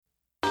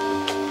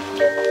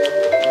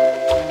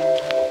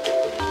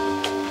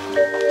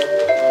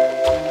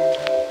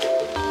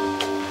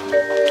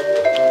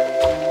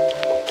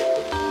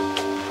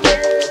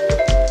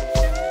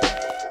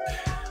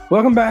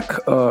Welcome back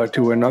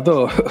to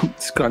another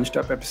scrunched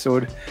up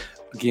episode,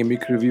 a game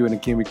week review and a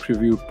game week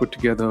review put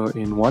together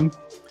in one.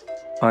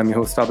 I'm your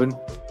host, Tabin.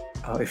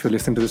 If you're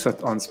listening to this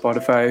on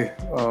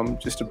Spotify,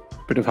 just a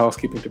bit of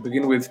housekeeping to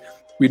begin with.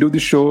 We do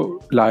this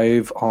show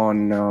live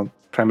on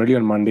primarily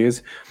on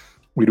Mondays.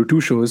 We do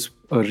two shows,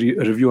 a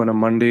review on a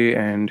Monday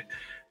and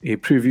a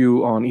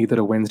preview on either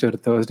a Wednesday or a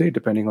Thursday,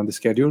 depending on the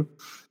schedule.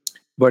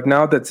 But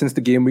now that since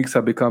the game weeks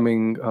are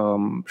becoming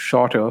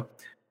shorter,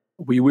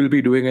 we will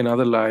be doing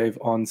another live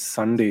on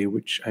Sunday,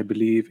 which I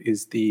believe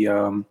is the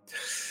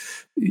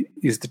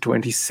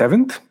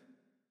 27th.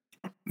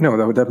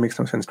 No, that makes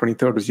no sense.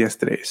 23rd was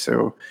yesterday,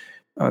 so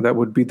that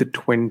would be the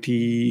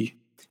 28th.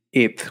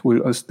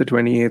 The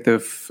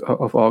 28th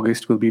of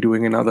August, we'll be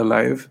doing another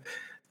live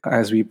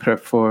as we prep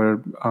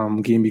for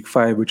Game Week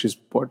 5, which is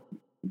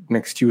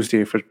next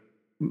Tuesday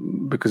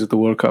because of the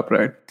World Cup,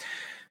 right?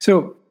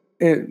 So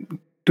too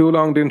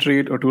long didn't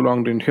read or too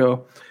long didn't hear.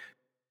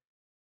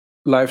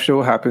 Live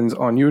show happens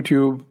on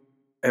YouTube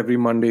every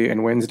Monday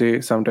and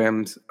Wednesday,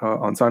 sometimes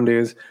on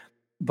Sundays,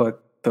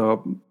 but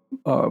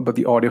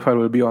the audio file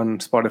will be on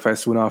Spotify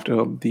soon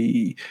after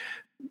the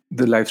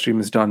live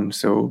stream is done.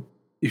 So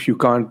if you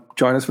can't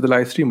join us for the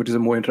live stream, which is a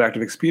more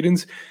interactive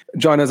experience,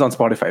 join us on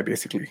Spotify,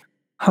 basically.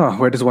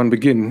 Where does one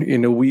begin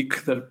in a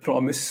week that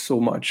promised so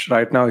much?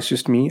 Right now, it's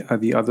just me.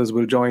 The others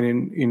will join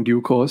in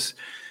due course.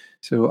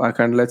 So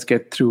let's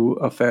get through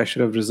a fair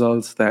share of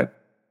results that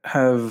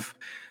have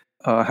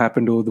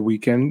happened over the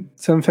weekend,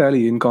 some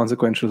fairly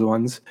inconsequential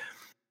ones.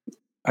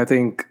 I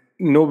think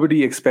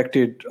nobody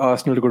expected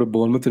Arsenal to go to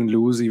Bournemouth and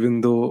lose, even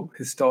though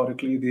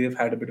historically they've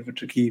had a bit of a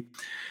tricky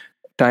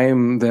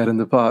time there in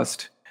the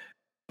past.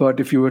 But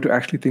if you were to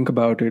actually think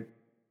about it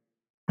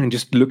and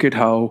just look at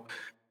how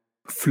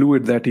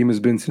fluid that team has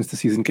been since the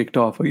season kicked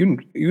off, or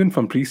even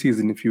from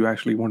preseason, if you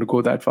actually want to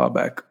go that far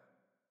back,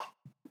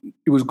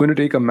 it was going to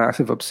take a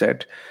massive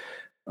upset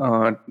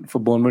for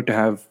Bournemouth to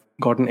have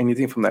gotten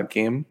anything from that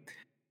game.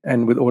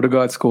 And with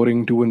Odegaard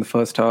scoring 2 in the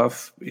first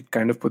half, it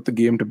kind of put the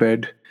game to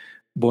bed.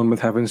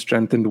 Bournemouth haven't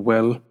strengthened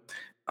well.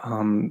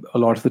 A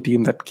lot of the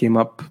team that came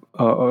up,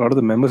 a lot of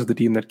the members of the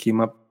team that came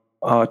up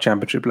are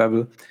championship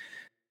level,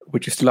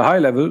 which is still a high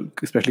level,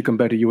 especially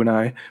compared to you and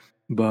I,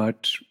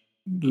 but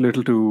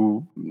little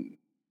to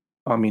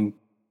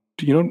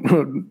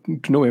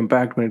no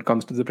impact when it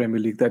comes to the Premier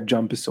League. That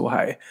jump is so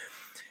high.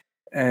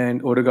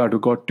 And Odegaard, who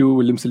got 2,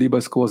 William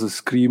Saliba scores a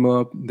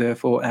screamer,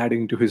 therefore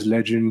adding to his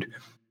legend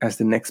as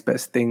the next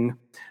best thing,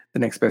 the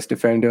next best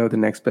defender, the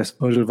next best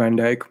Virgil van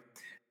Dijk.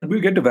 And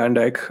we'll get to Van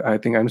Dijk. I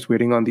think I'm just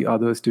waiting on the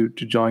others to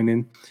join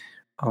in.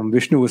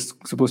 Vishnu was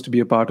supposed to be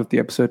a part of the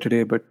episode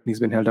today, but he's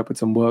been held up with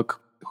some work,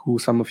 who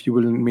some of you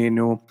may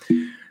know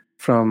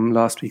from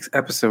last week's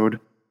episode.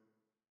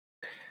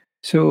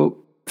 So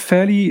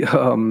fairly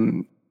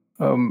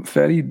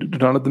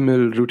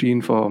run-of-the-mill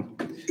routine for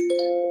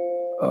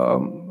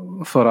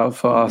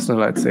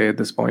Arsenal, I'd say, at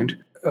this point.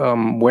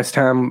 West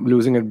Ham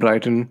losing at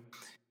Brighton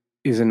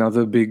is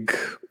another big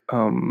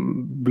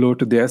blow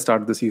to their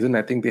start of the season.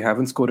 I think they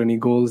haven't scored any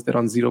goals. They're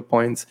on 0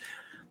 points.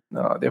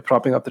 They're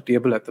propping up the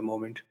table at the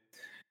moment.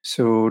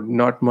 So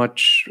not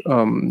much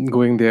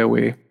going their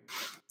way.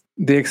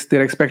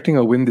 They're expecting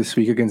a win this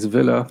week against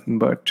Villa,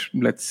 but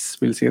we'll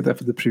save that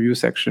for the preview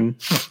section.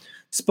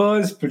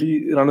 Spurs,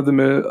 pretty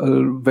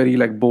run-of-the-mill, very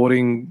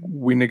boring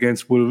win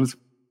against Wolves.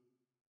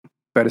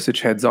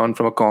 Perisic heads on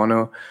from a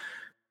corner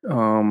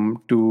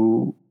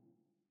to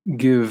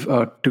give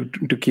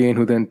to Kane,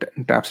 who then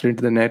taps it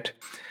into the net.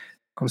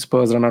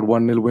 Spurs run out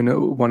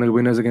 1-0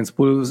 winners against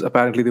Wolves.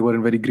 Apparently, they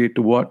weren't very great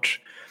to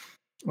watch.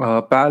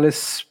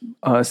 Palace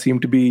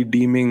seemed to be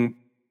deeming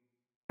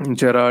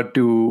Gerrard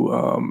to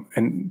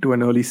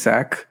an early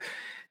sack.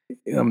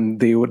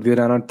 They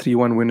ran out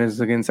 3-1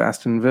 winners against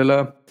Aston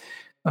Villa.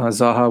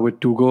 Zaha with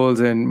 2 goals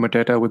and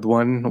Mateta with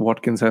 1.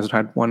 Watkins has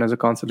had 1 as a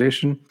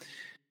consolation.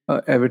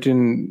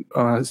 Everton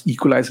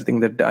equalized, I think,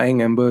 the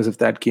dying embers of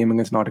that game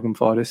against Nottingham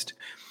Forest.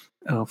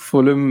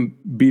 Fulham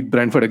beat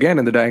Brentford again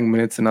in the dying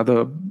minutes,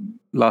 another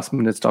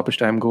last-minute stoppage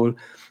time goal,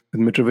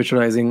 with Mitrovic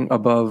rising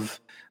above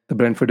the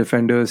Brentford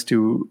defenders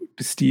to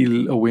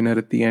steal a winner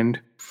at the end.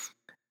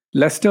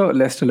 Leicester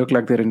look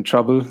like they're in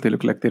trouble. They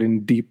look like they're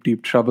in deep,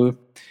 deep trouble.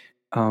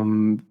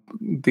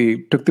 They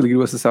took the lead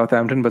versus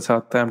Southampton, but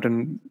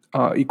Southampton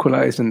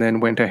equalized and then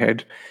went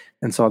ahead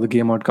and saw the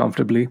game out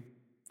comfortably.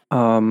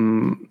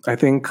 I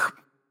think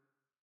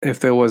if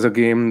there was a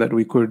game that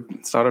we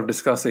could start off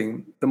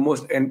discussing, the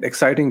most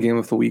exciting game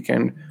of the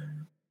weekend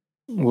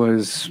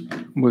was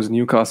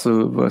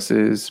Newcastle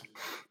versus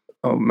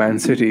Man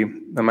City.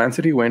 Now, Man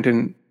City went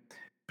in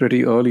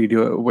pretty early,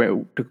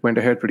 went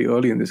ahead pretty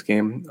early in this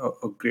game.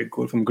 A great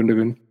goal from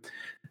Gundogan,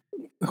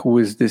 who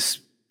is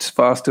this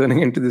fast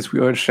turning into this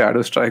weird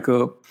shadow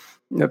striker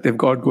that they've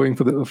got going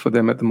for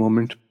them at the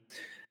moment.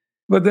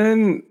 But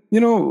then,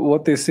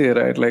 what they say,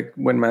 right? Like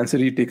when Man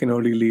City take an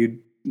early lead,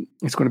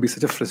 it's going to be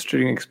such a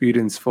frustrating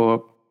experience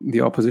for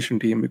the opposition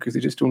team because they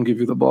just don't give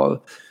you the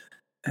ball,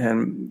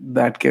 and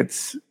that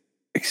gets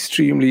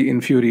extremely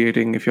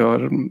infuriating if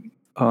you're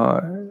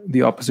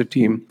the opposite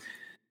team.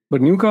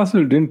 But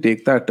Newcastle didn't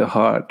take that to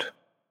heart.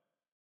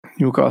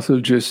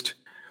 Newcastle just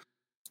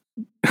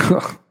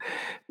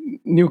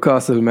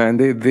Newcastle, man,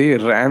 they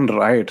ran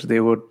riot.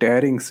 They were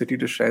tearing City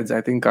to shreds.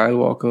 I think Kyle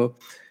Walker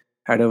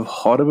had a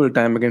horrible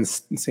time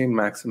against Saint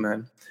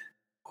Maximin,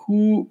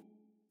 who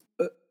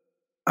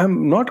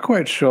I'm not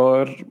quite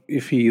sure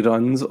if he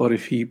runs or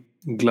if he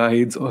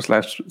glides or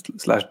slash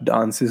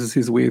dances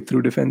his way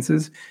through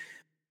defenses.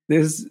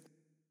 There's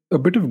a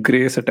bit of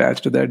grace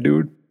attached to that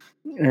dude,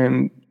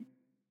 and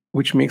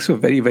which makes for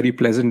very, very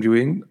pleasant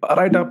viewing,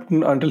 right up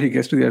until he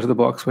gets to the edge of the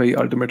box where he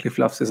ultimately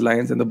fluffs his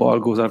lines and the ball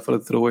goes out for a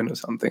throw in or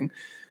something.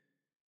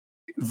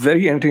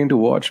 Very entertaining to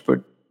watch,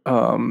 but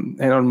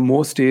and on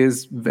most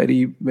days,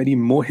 very, very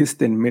more hiss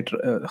than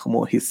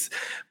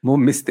more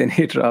miss than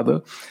hit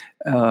rather.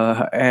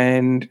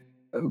 And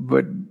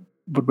but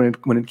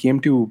when it came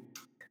to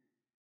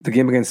the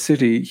game against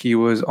City, he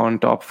was on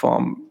top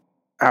form.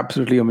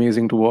 Absolutely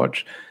amazing to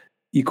watch.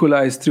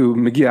 Equalized through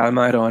Miguel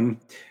Almiron,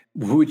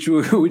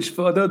 which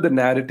furthered the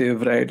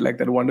narrative, right? Like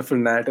that wonderful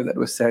narrative that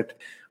was set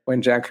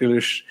when Jack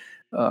Grealish,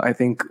 I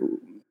think,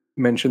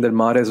 mentioned that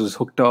Mahrez was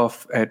hooked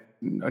off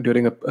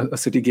during a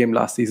City game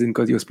last season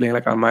because he was playing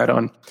like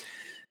Almiron,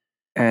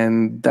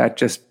 and that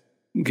just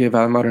gave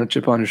Almiron a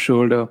chip on his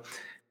shoulder.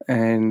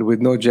 And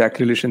with no Jack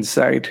Grealish in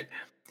sight,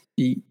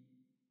 he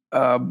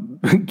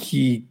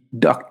he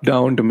ducked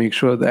down to make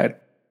sure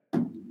that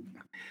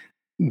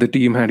the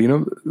team had,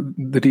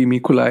 the team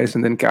equalized,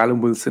 and then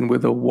Callum Wilson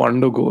with a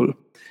wonder goal,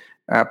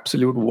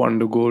 absolute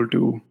wonder goal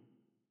to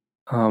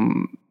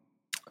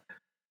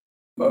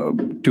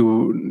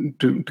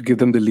give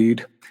them the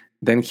lead.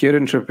 Then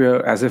Kieran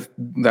Trippier, as if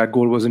that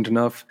goal wasn't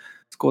enough,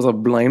 scores a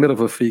blinder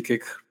of a free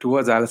kick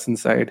towards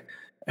Alisson's side,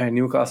 and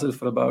Newcastle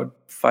for about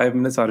 5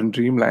 minutes are in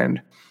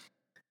dreamland.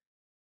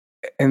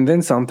 And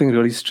then something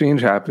really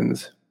strange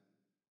happens.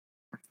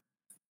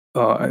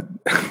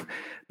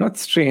 Not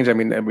strange. I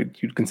mean,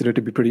 you'd consider it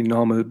to be pretty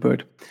normal,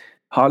 but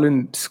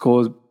Haaland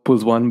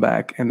pulls one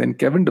back, and then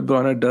Kevin De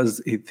Bruyne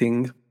does a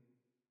thing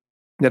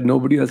that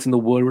nobody else in the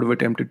world would have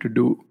attempted to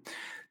do.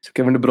 So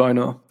Kevin De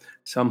Bruyne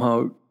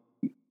somehow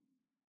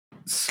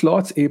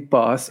slots a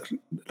pass,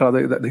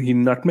 rather that he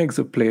nutmegs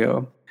a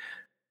player.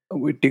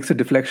 It takes a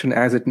deflection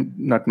as it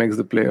nutmegs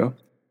the player,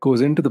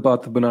 goes into the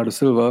path of Bernardo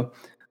Silva,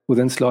 who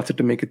then slots it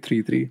to make it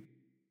 3-3.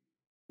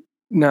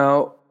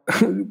 Now,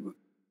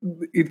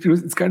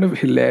 it's kind of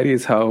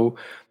hilarious how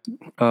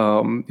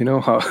how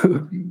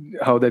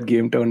that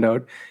game turned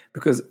out,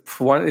 because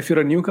for one, if you're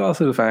a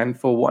Newcastle fan,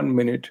 for 1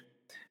 minute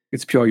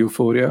it's pure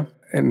euphoria,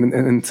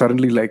 and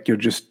suddenly like you're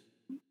just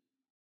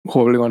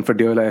holding on for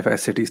dear life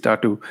as City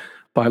start to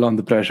pile on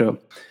the pressure.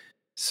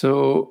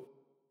 So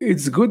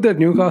it's good that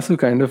Newcastle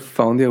kind of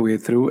found their way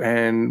through,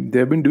 and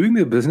they've been doing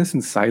their business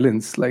in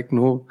silence, like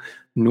no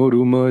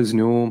rumors,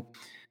 no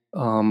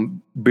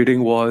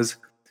bidding wars.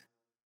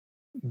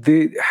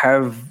 They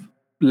have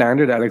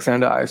landed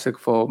Alexander Isak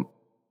for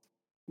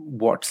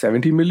what,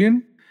 70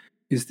 million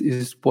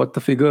is what the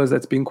figures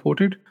that's being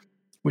quoted,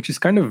 which is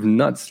kind of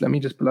nuts. Let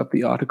me just pull up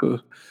the article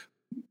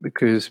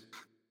because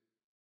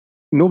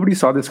nobody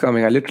saw this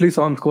coming. I literally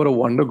saw him score a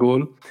wonder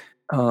goal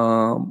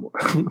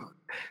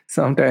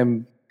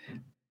sometime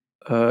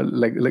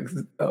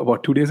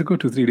what, 2 days ago,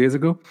 3 days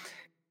ago.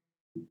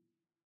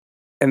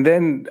 And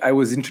then I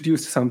was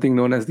introduced to something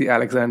known as the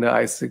Alexander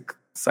Isak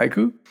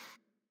cycle,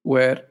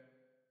 where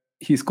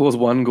he scores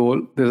one goal.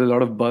 There's a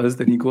lot of buzz.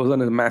 Then he goes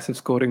on a massive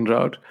scoring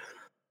drought,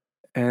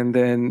 and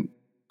then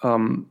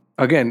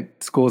again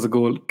scores a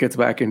goal, gets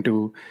back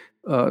into.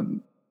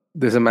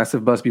 There's a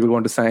massive buzz. People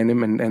want to sign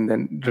him, and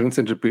then rinse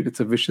and repeat. It's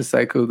a vicious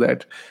cycle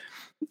that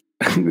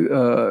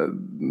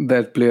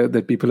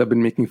that people have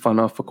been making fun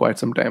of for quite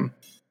some time.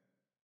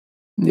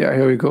 Yeah,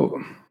 here we go.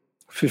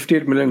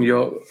 58 million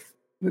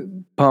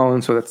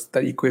pounds. So that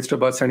equates to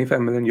about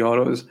 75 million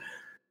euros.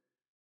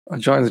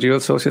 Joins Real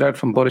Sociedad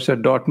from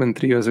Borussia Dortmund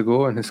 3 years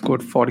ago and has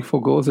scored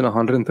 44 goals in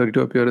 132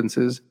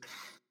 appearances.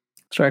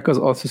 Strikers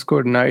also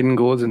scored 9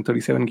 goals in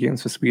 37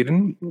 games for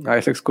Sweden.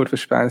 Isak scored for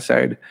Spanish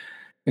side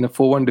in a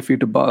 4-1 defeat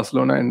to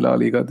Barcelona in La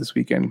Liga this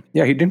weekend.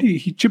 Yeah,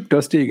 he chipped Ter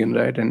Stegen,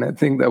 right? And I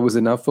think that was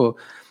enough for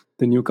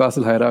the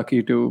Newcastle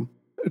hierarchy to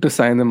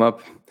sign them up.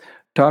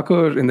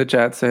 Tucker in the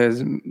chat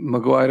says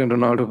Maguire and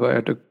Ronaldo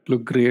had to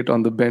look great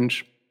on the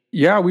bench.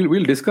 Yeah,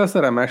 we'll discuss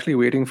that. I'm actually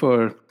waiting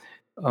for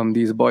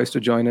these boys to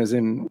join us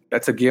in.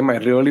 That's a game I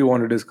really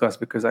want to discuss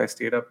because I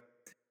stayed up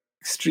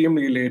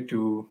extremely late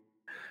to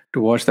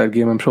watch that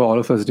game. I'm sure all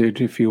of us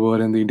did if you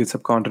were in the Indian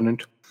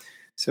subcontinent.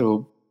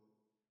 So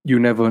you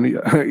never.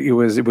 It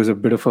was a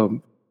bit of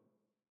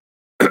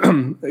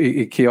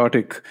a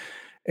chaotic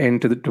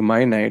end to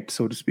my night,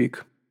 so to speak.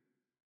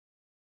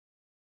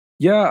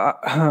 Yeah,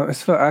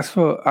 as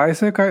for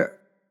Isak,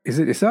 is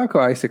it Isak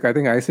or Isak? I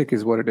think Isak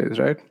is what it is,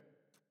 right?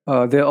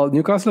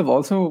 Newcastle have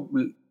also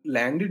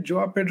landed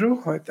Joao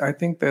Pedro. I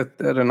think that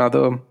they're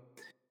another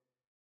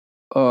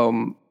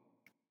Then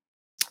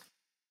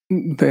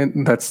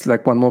that's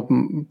like one more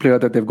player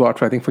that they've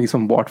got. I think he's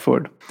from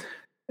Watford.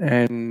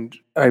 And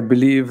I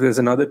believe there's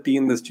another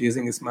team that's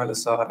chasing Ismail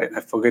Assar. I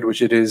forget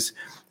which it is.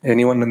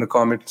 Anyone in the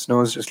comments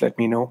knows, just let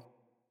me know.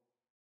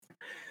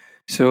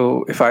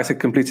 So if Isaac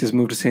completes his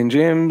move to St.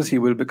 James, he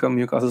will become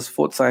Newcastle's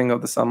fourth signing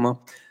of the summer.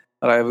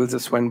 Arrivals are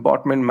Sven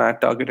Botman,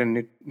 Matt Targett,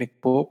 and Nick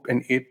Pope,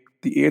 and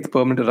the eighth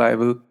permanent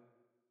arrival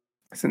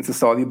since the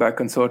Saudi-backed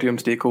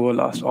consortium's takeover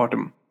last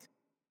autumn.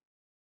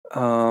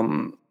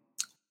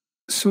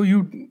 So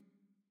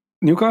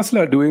Newcastle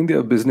are doing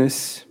their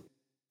business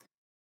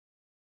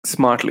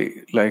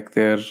smartly. Like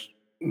there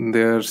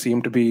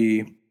seem to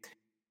be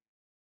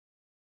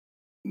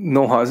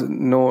no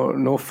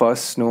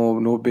fuss,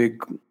 no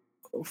big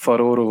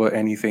furore over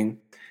anything.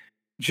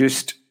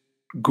 Just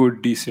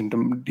good, decent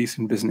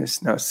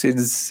business. Now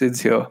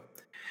Sid's here.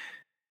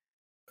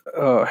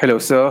 Hello,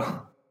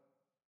 sir.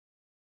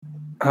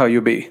 How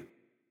you be?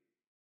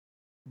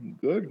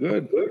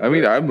 Good. I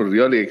mean, I'm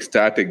really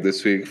ecstatic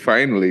this week.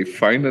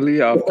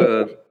 Finally,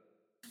 after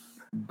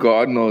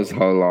God knows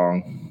how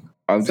long,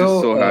 I'm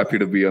just so happy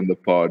to be on the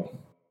pod.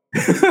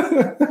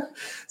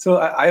 So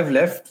I've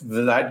left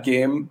that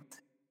game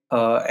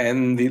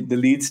and the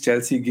Leeds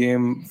Chelsea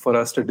game for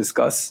us to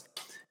discuss.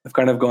 I've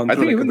kind of gone through. I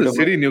think even the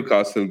City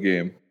Newcastle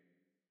game.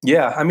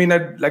 Yeah, I mean,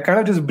 I kind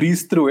of just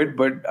breezed through it,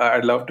 but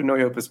I'd love to know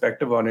your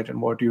perspective on it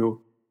and what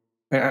you.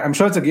 I'm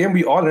sure it's a game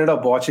we all ended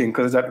up watching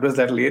because it was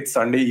that late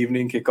Sunday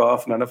evening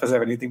kickoff. None of us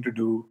have anything to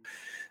do.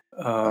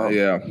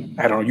 Yeah.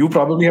 I don't know. You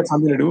probably had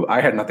something to do.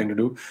 I had nothing to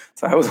do.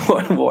 So I was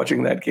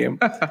watching that game.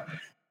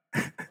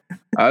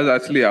 I was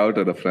actually out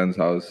at a friend's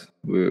house.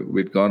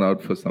 We'd gone out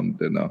for some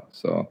dinner.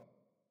 So,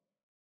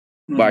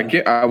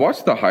 But I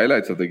watched the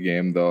highlights of the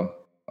game though.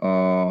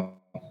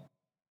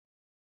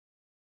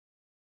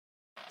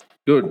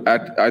 Dude,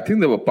 I think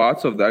there were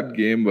parts of that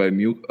game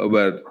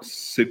where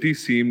City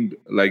seemed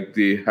like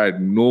they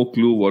had no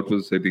clue what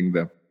was hitting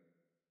them.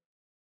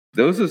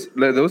 There was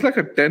like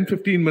a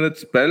 10-15 minute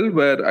spell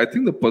where I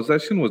think the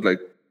possession was like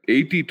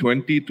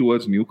 80-20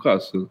 towards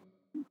Newcastle.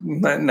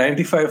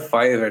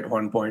 95-5 at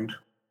one point.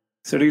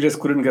 City just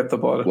couldn't get the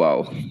ball.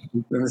 Wow.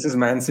 This is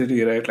Man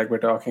City, right? Like we're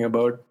talking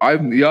about.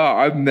 I've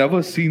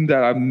never seen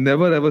that. I've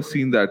never ever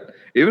seen that.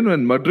 Even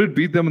when Madrid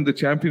beat them in the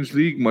Champions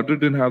League, Madrid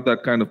didn't have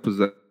that kind of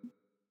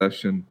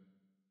possession.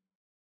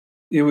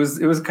 It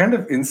was kind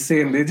of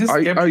insane. They just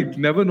I've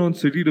never known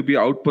City to be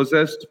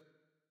outpossessed.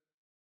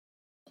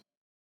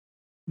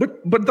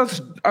 But that's,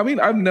 I mean,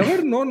 I've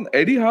never known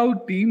Eddie Howe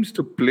teams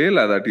to play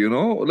like that, you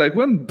know? Like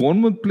when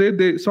Bournemouth played,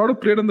 they sort of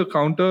played on the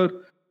counter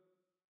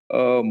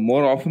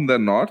more often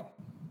than not.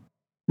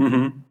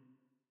 Mm-hmm.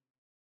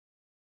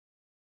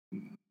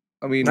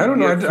 I mean, I don't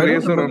know.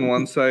 Fraser on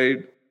one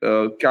side,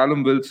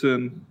 Callum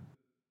Wilson.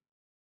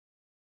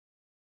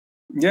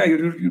 Yeah,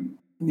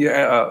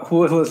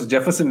 who else?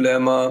 Jefferson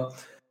Lerma.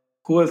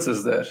 Who else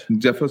is there?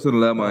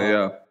 Jefferson Lerma,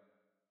 yeah.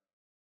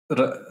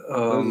 There's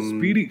a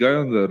speedy guy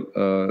on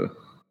the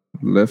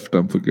left.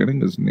 I'm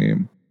forgetting his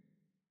name.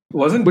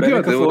 Wasn't but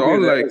yeah, they were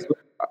all like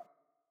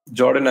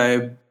Jordan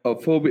Ibe.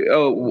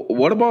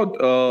 What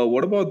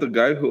about the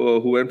guy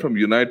who went from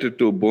United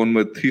to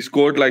Bournemouth? He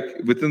scored like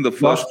within the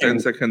first 10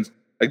 seconds,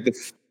 like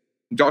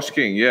Josh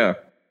King, yeah.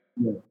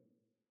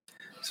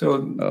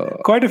 So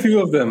quite a few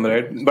of them,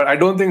 right? But I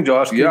don't think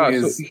Josh King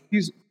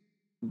is.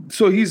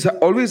 So he's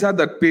always had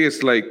that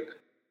pace, like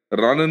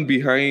running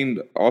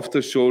behind, off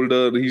the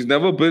shoulder. He's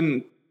never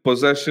been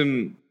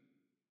possession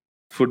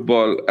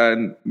football.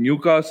 And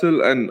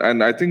Newcastle,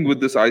 and I think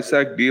with this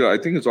Isaac deal, I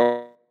think it's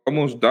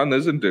almost done,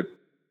 isn't it?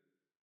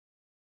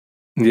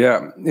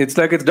 Yeah, it's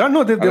like it's done.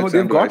 No, they've got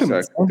him.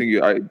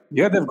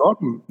 Yeah, they've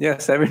got him. Yeah,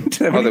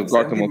 70 they've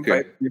got him.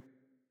 Okay,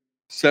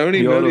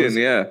 70 million.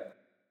 Yeah,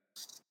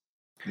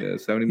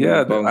 70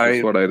 million pounds.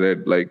 That's what I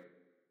read. Like,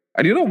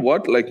 and you know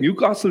what? Like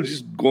Newcastle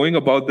just going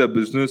about their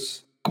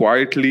business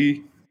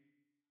quietly.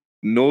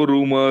 No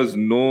rumors.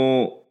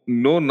 No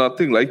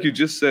nothing. Like you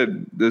just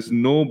said, there's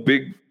no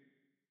big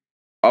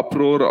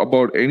uproar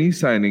about any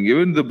signing.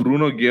 Even the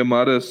Bruno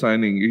Guimaraes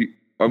signing.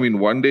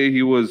 One day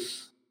he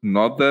was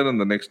not there, and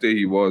the next day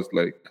he was.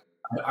 Like,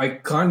 I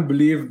can't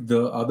believe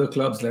the other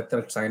clubs let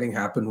that signing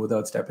happen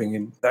without stepping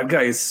in. That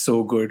guy is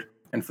so good,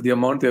 and for the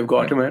amount they've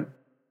got him at,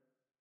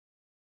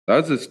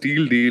 that's a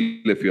steal deal,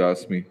 if you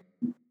ask me.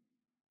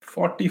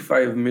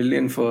 45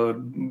 million for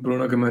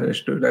Bruno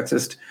Guimaraes, dude. That's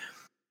just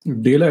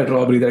daylight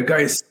robbery. That guy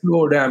is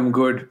so damn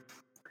good.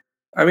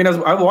 I mean,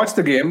 I watched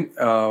the game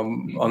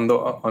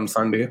on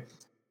Sunday,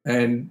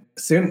 and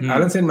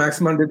Alan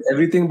Saint-Maximin did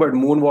everything but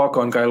moonwalk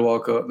on Kyle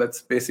Walker.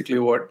 That's basically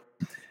what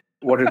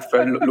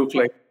it looked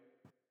like.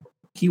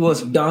 He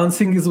was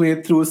dancing his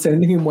way through,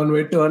 sending him one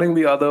way, turning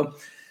the other.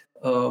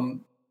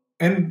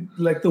 And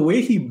like the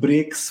way he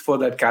breaks for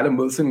that Callum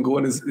Wilson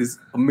goal is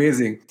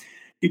amazing.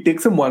 He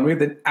takes him one way,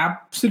 then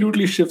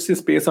absolutely shifts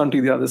his pace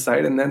onto the other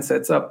side, and then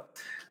sets up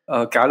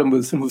Callum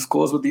Wilson, who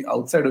scores with the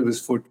outside of his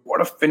foot.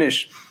 What a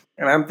finish.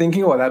 And I'm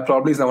thinking, that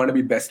probably is not going to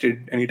be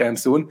bested anytime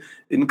soon.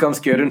 In comes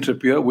Kieran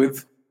Trippier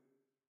with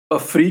a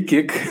free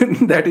kick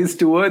that is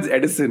towards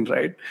Edison,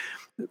 right?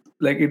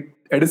 Like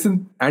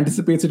Edison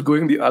anticipates it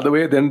going the other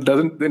way, then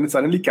it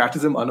suddenly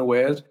catches him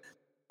unawares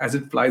as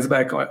it flies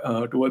back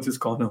towards his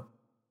corner.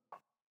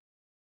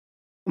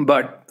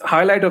 But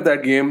highlight of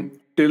that game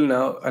till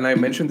now, and I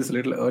mentioned this a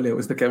little earlier,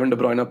 was the Kevin De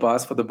Bruyne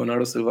pass for the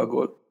Bernardo Silva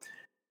goal.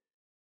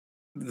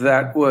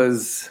 That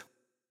was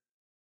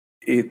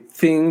a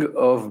thing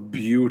of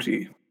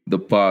beauty. The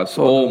pass.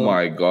 Oh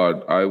my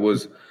God. I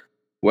was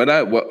for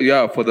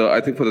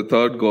the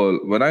third goal.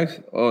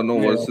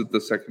 Was it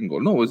the second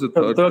goal? No, was it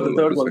the third goal? The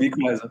third goal, the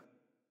equalizer.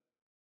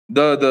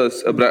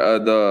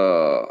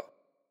 The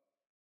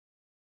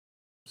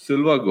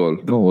Silva goal.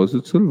 No, was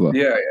it Silva?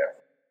 Yeah.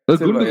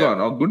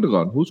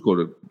 Gundogan. Who scored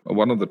it?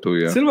 One of the two,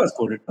 yeah. Silva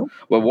scored it, no?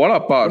 But what a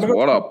pass.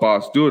 What a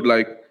pass. Dude,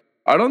 like,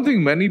 I don't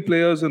think many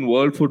players in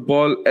world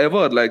football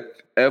ever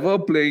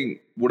playing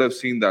would have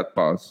seen that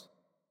pass.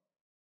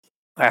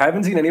 I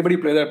haven't seen anybody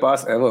play that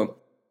pass ever.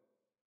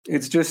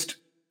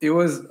 It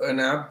was an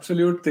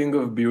absolute thing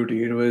of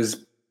beauty. It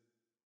was,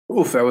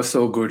 that was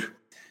so good.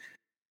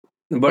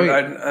 But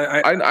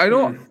I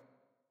know.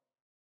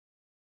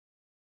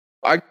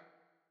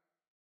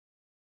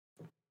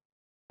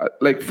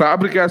 Like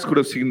Fabregas could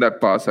have seen that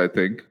pass, I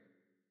think.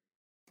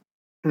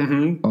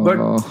 Mm-hmm. But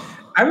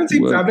I haven't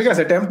seen Fabregas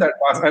attempt that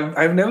pass.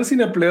 I've never seen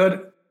a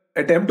player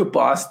attempt to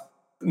pass,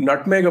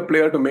 nutmeg a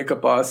player to make a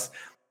pass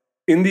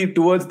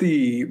towards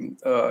the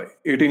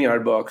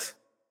 18-yard box.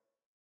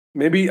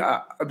 Maybe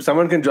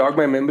someone can jog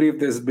my memory if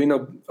there's been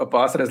a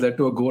pass that has led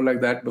to a goal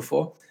like that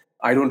before.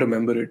 I don't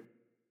remember it.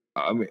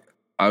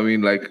 I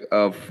mean, like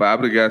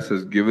Fabregas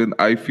has given,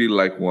 I feel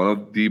like, one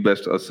of the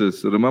best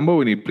assists. Remember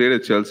when he played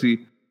at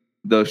Chelsea,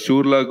 the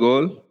Schürrle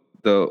goal,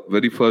 the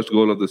very first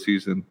goal of the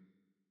season?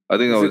 I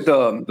think that was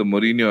the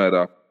Mourinho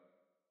era.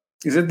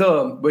 Is it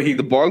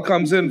the ball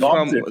comes in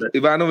from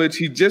Ivanovic?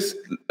 He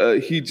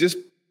just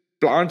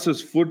plants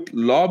his foot,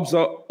 lobs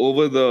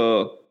over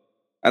the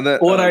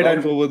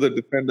over the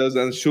defenders,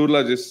 and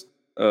Schürrle just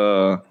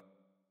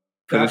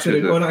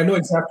finishes it. I know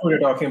exactly what you're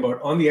talking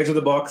about. On the edge of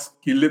the box,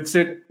 he lifts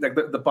it, like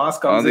the pass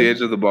comes on the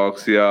edge of the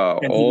box. Yeah.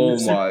 Oh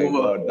my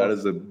God, that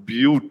is a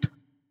beaut.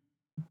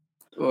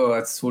 Oh,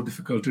 that's so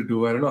difficult to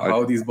do. I don't know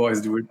how these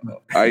boys do it.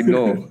 I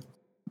know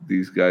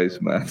these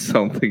guys, man,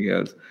 something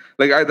else.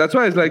 Like that's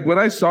why it's like when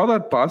I saw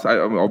that pass.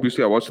 I mean,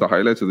 obviously I watched the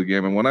highlights of the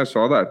game, and when I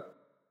saw that,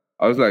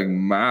 I was like,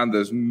 man,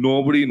 there's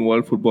nobody in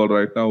world football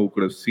right now who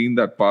could have seen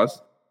that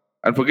pass.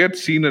 And forget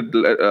seen it.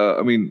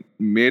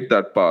 Made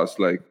that pass.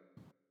 Like,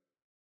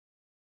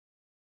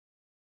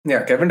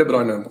 yeah, Kevin De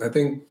Bruyne. I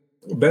think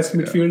best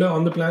midfielder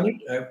on the planet,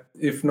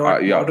 if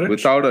not Modric.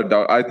 Without a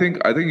doubt. I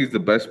think he's the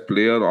best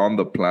player on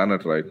the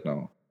planet right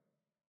now.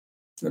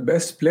 The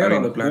best player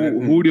on the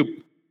planet. Who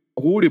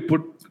would you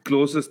put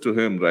closest to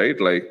him? Right,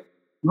 like.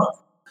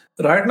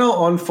 Right now,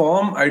 on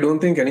form, I don't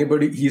think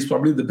anybody. He's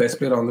probably the best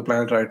player on the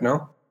planet right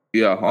now.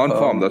 Yeah, on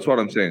form. That's what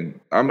I'm saying.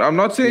 I'm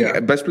not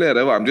saying best player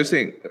ever. I'm just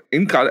saying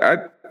in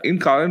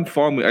current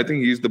form, I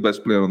think he's the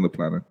best player on the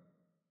planet.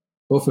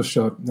 Oh, for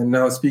sure. And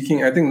now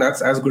speaking, I think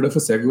that's as good of a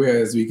segue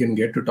as we can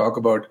get to talk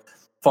about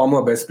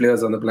former best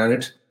players on the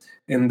planet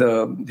in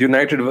the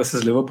United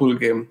versus Liverpool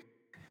game.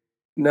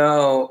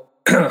 Now,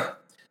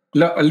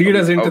 lead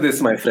us into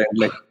this, my friend.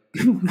 Like,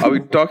 are we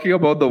talking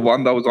about the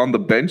one that was on the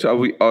bench? Are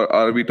we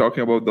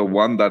talking about the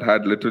one that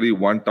had literally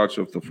one touch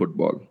of the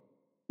football?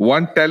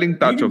 One telling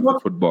touch of the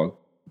football.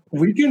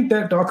 We can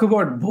talk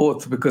about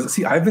both because,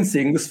 see, I've been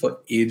saying this for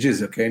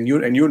ages, okay? And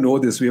you know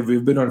this.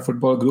 We've been on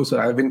Football Group, so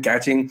I've been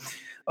catching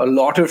a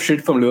lot of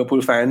shit from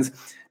Liverpool fans,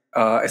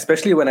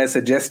 especially when I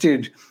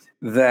suggested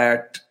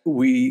that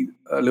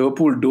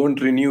Liverpool don't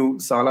renew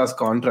Salah's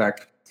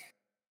contract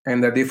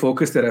and that they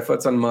focus their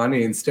efforts on Mane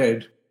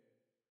instead.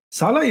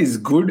 Salah is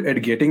good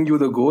at getting you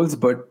the goals,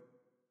 but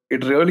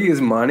it really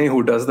is Mane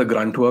who does the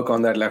grunt work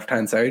on that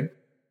left-hand side.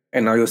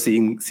 And now you're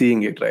seeing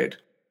it, right?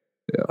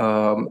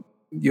 Yeah.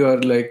 You're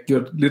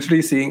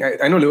literally seeing,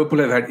 I know Liverpool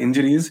have had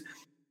injuries,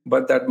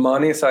 but that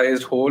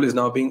Mane-sized hole is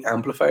now being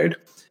amplified.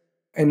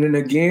 And in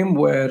a game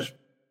where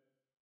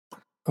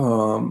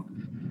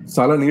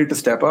Salah needed to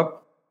step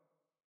up,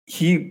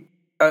 he's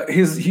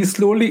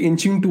slowly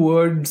inching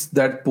towards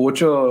that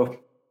poacher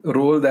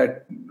role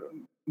that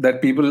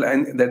people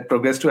and that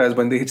progress to as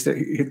when they hit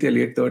their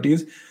late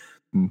 30s.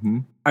 Mm-hmm.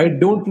 I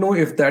don't know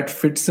if that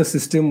fits a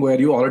system where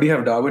you already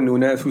have Darwin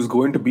Núñez, who's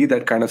going to be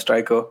that kind of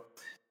striker,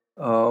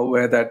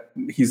 where that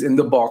he's in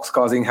the box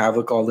causing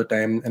havoc all the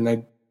time. And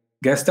I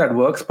guess that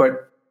works,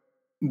 but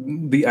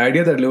the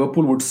idea that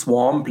Liverpool would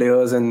swarm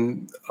players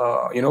and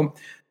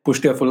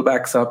push their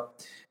fullbacks up,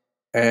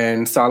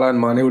 and Salah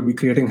and Mane would be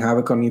creating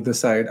havoc on either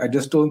side. I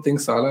just don't think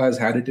Salah has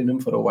had it in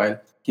him for a while.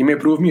 He may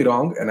prove me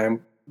wrong, and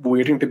I'm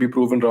waiting to be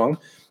proven wrong.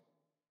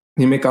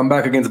 He may come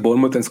back against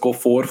Bournemouth and score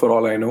 4 for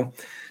all I know.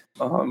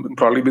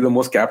 Probably be the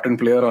most captain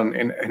player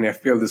in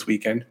FPL this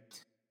weekend.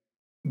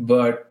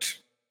 But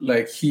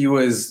like he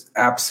was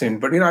absent.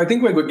 But I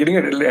think we're getting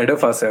a little ahead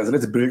of ourselves.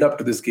 Let's build up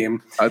to this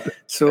game.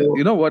 So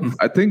you know what?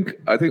 I think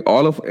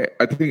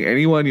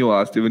anyone you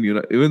asked,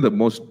 even the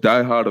most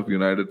diehard of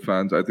United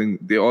fans, I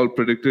think they all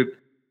predicted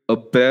a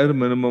bare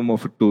minimum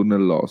of a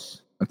 2-0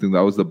 loss. I think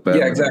that was the bare.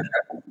 Yeah, exactly.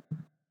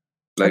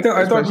 Like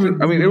I thought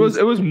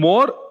it was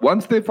more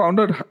once they found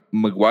out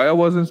Maguire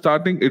wasn't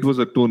starting, it was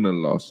a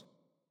 2-0 loss.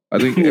 I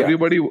think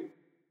everybody,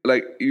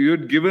 like,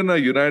 you'd given a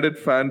United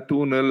fan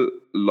 2-0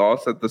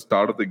 loss at the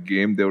start of the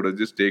game, they would have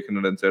just taken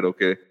it and said,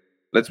 okay,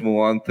 let's move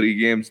on. 3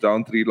 games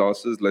down, 3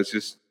 losses. Let's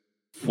just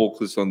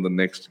focus on the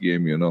next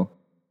game,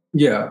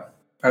 Yeah.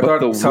 I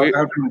thought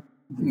Southampton,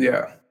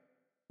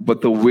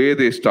 But the way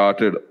they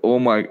started,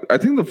 I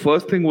think the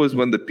first thing was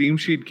when the team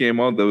sheet came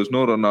out, there was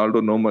no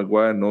Ronaldo, no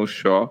Maguire, no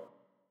Shaw.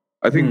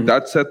 I think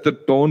that set the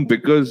tone,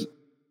 because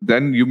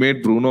then you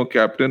made Bruno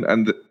captain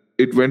and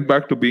it went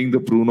back to being the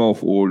Bruno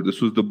of old. This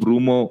was the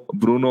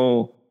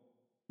Bruno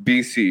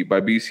BC.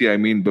 By BC, I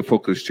mean before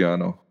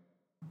Cristiano.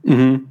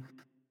 Mm-hmm.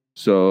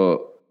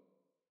 So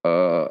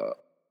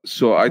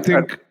I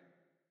think,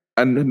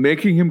 and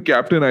making him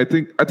captain, I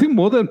think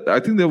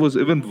there was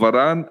even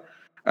Varane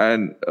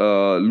and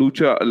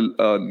Lucha.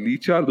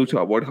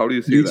 What? How do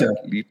you say that?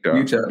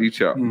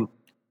 Licha.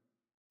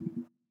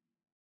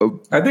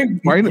 I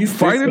think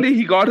finally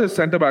he got his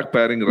centre back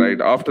pairing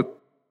right after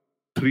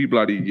 3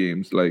 bloody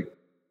games. Like,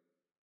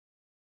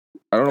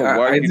 I don't know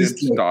why he didn't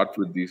start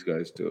with these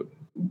guys, dude.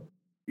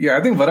 Yeah,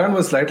 I think Varane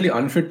was slightly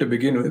unfit to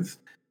begin with,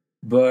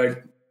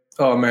 but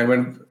oh man,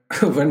 when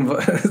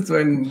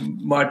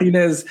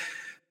Martinez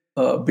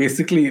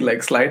basically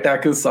like slide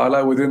tackles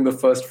Salah within the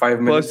first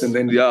 5 minutes, and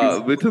then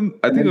within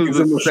I think it was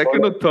the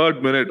second or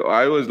third minute,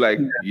 I was like,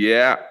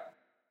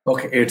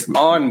 okay, it's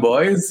on,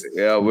 boys.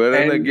 Yeah, we're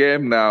in the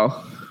game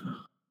now.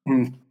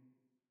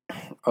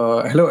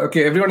 Hello,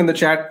 okay, everyone in the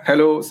chat.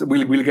 Hello, so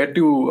we'll get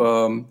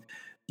to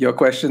your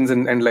questions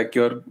and like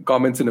your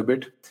comments in a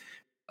bit.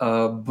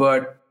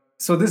 But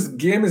so this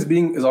game is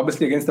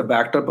obviously against the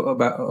backdrop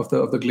of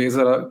the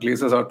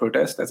Glazers out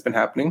protest that's been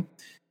happening,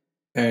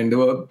 and there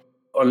were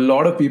a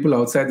lot of people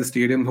outside the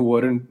stadium who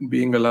weren't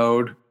being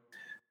allowed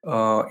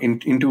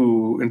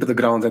into the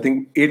grounds. I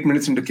think 8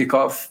 minutes into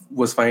kickoff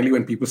was finally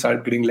when people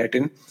started getting let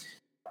in,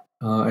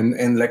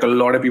 and like a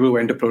lot of people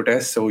went to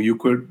protest. So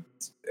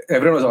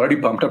everyone was already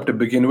pumped up to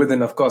begin with,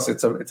 and of course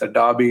it's a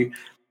derby.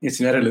 It's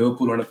United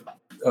Liverpool, one of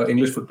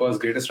English football's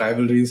greatest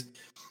rivalries,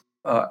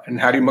 and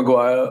Harry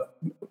Maguire,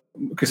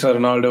 Cristiano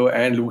Ronaldo,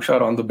 and Luke Shaw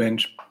are on the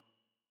bench.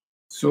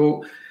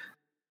 So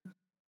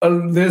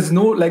there's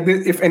no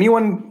if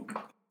anyone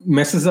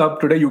messes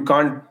up today, you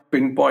can't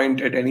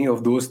pinpoint at any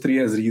of those 3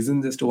 as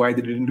reasons as to why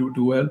they didn't do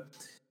too well.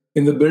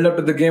 In the build-up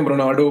to the game,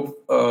 Ronaldo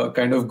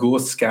kind of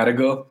ghosts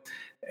Carragher,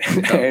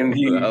 and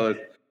he.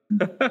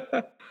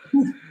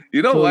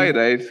 You know why,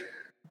 right?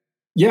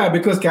 Yeah,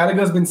 because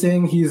Carragher's been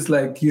saying he's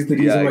the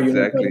reason why you're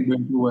not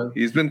doing too well.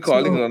 He's been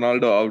calling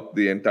Ronaldo out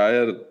the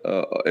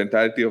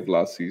entirety of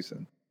last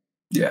season.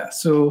 Yeah,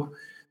 so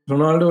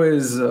Ronaldo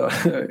is,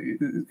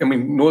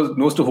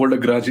 knows to hold a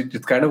grudge.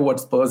 It's kind of what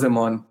spurs him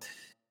on.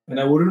 And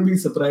I wouldn't be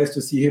surprised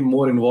to see him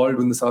more involved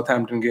in the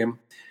Southampton game.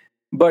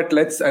 But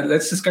let's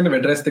just kind of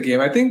address the game.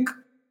 I think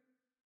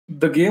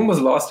the game was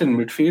lost in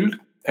midfield,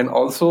 and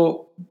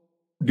also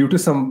due to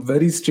some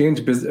very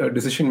strange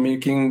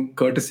decision-making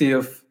courtesy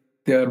of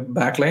their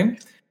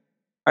backline.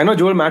 I know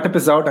Joel Matip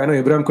is out. I know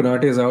Ibrahim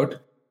Konate is out.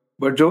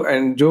 But Joe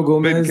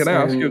Gomez... Can I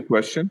ask you a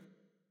question?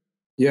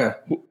 Yeah.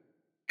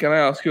 Can I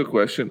ask you a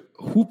question?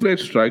 Who played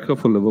striker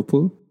for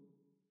Liverpool?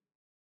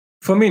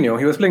 Firmino.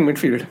 He was playing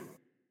midfield.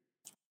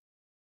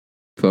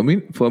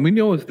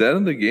 Firmino was there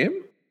in the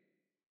game?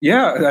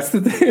 Yeah, that's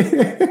the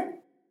thing.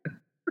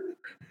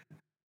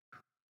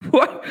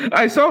 What?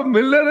 I saw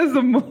Milner as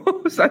the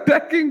most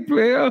attacking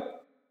player.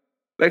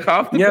 Like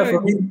half the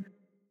time.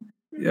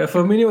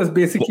 Firmino was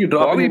basically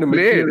dropping in the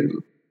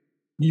midfield.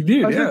 He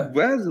did, I'm like,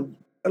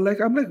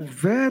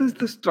 where is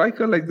the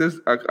striker like this?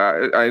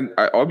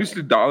 I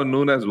obviously Darwin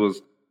Núñez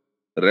was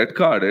red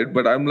carded,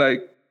 but I'm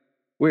like,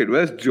 wait,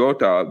 where's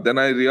Jota? Then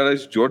I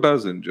realized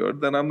Jota's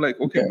injured. Then I'm like,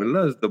 okay,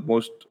 Milner is the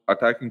most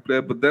attacking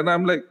player. But then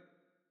I'm like,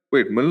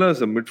 wait, Milner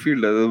is a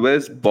midfielder.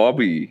 Where's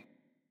Bobby?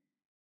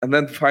 And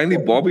then finally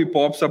Bobby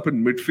pops up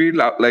in midfield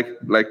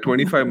like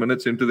 25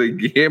 minutes into the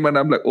game, and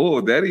I'm like, oh,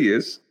 there he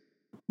is.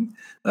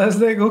 I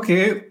was like,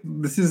 okay,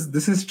 this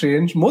is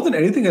strange. More than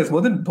anything else,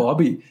 more than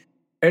Bobby.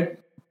 At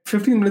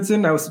 15 minutes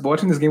in, I was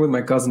watching this game with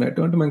my cousin. I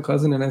turned to my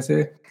cousin and I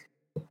say,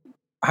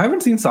 I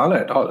haven't seen Salah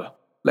at all.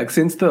 Like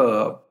since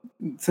the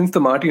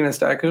Martinez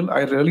tackle,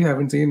 I really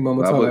haven't seen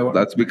Mohamed Salah.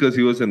 That's because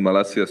he was in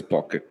Malacia's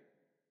pocket.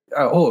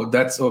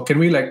 Can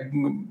we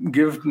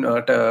give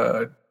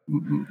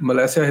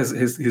Malacia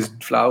his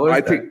flowers?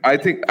 I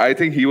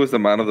think he was the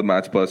man of the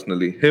match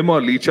personally. Him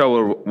or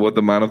Licha were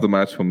the man of the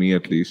match for me,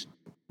 at least.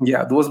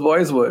 Yeah, those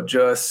boys were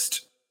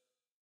just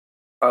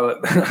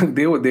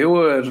they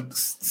were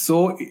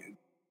so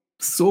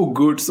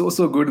good,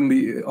 so good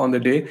on the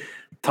day.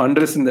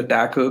 Thunderous in the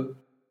tackle,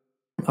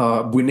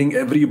 winning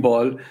every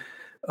ball.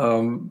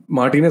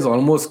 Martinez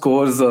almost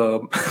scores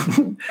an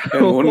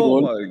own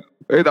goal. My.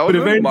 Hey, that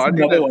was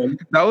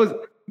Martinez.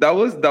 That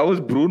was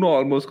Bruno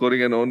almost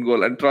scoring an own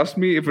goal. And trust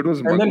me, if it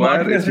was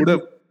Maguire, it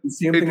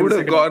would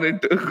have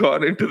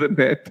gone into the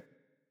net.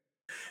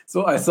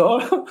 So I saw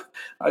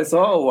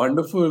a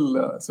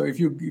wonderful. So if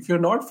you're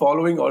not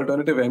following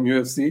alternative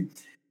MUFC,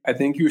 I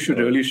think you should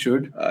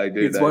should. I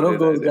did. It's one of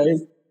those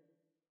guys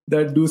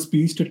that do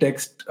speech to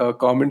text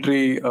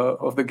commentary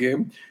of the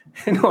game.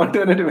 And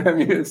alternative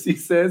MUFC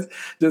says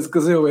just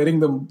because you're wearing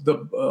the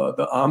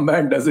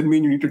armband doesn't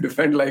mean you need to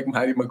defend like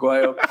Harry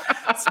Maguire.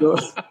 So,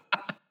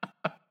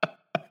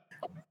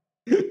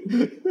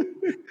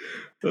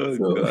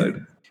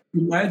 God!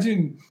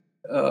 Imagine.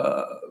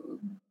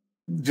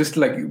 Just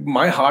like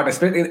my heart,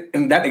 especially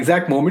in that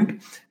exact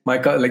moment,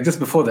 like just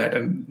before that,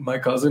 and my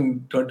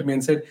cousin turned to me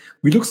and said,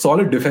 "We look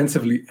solid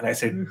defensively," and I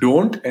said,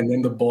 "Don't," and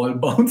then the ball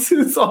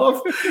bounces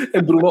off,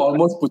 and Bruno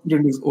almost puts it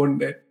in his own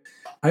net.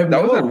 That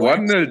was at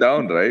 1-0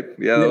 down, right?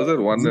 Yeah, that was at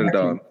 1-0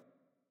 down.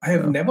 I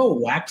have never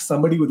whacked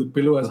somebody with a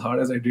pillow as hard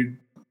as I did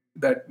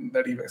that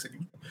evening. I said,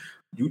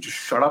 "You just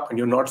shut up, and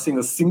you're not saying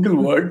a single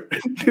word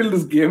until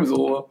this game is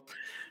over."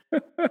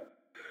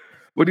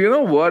 But you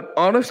know what?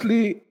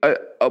 Honestly,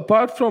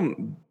 apart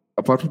from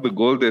the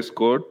goal they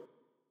scored,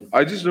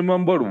 I just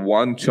remembered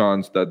one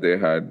chance that they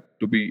had.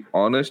 To be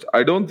honest,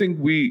 I don't think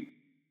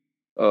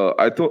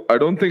I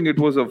don't think it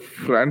was a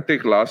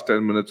frantic last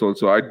 10 minutes.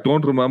 Also, I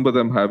don't remember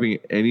them having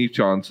any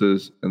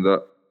chances in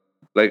the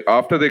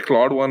after they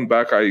clawed one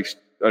back. I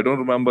don't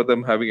remember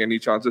them having any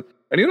chances.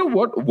 And you know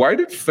what? Why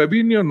did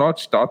Fabinho not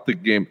start the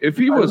game? If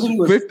he was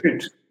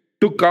fit.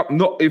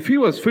 If he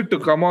was fit to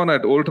come on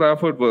at Old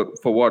Trafford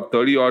for what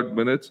 30 odd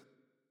minutes,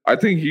 I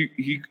think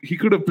he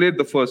could have played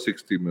the first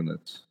 60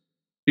 minutes.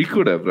 He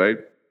could have, right?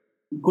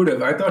 He could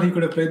have. I thought he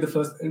could have played the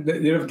first.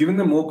 They have given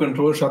them more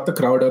control, shut the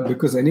crowd up,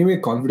 because anyway,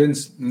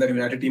 confidence in the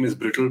United team is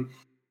brittle.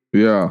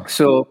 Yeah.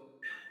 So,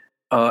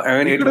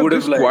 it would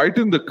have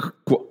quietened the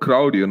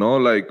crowd,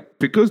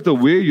 because the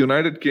way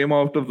United came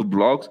out of the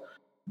blocks,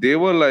 they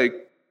were like,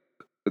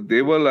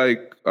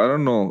 I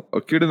don't know,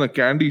 a kid in a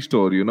candy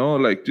store,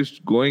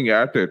 just going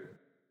at it.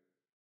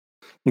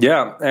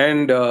 Yeah,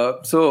 and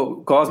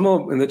so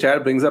Cosmo in the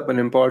chat brings up an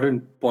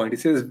important point. He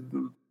says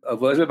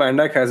Virgil van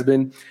Dijk has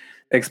been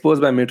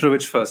exposed by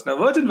Mitrovic first. Now,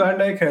 Virgil van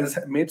Dijk has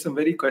made some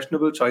very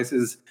questionable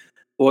choices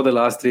over the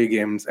last 3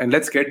 games, and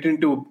let's get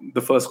into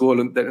the first goal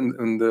in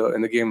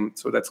the game.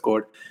 So that's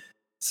scored.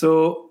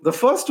 So the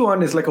first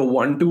one is like a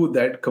 1-2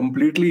 that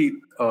completely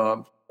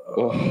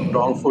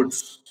wrong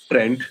foots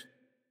Trent.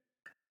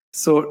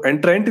 So,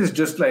 and Trent is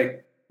just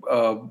like,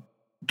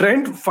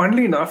 Trent,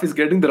 funnily enough, is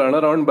getting the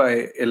runaround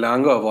by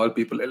Elanga of all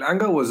people.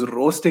 Elanga was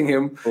roasting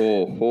him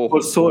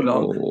for so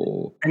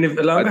long. And if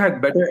Elanga had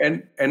better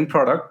end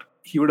product,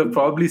 he would have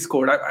probably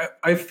scored.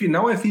 I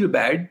feel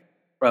bad.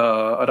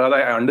 Or rather,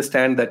 I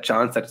understand that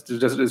chance that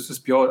it's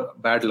just pure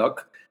bad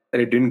luck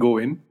that it didn't go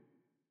in.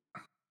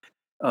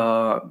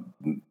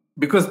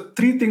 Because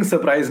 2 things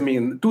surprised me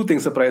in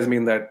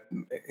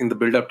the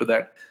build up to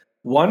that.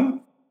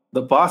 One,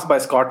 the pass by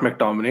Scott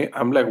McTominay.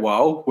 I'm like,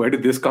 wow, where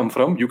did this come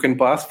from? You can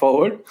pass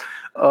forward.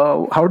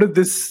 How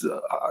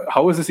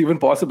is this even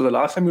possible? The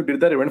last time you did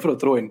that, it went for a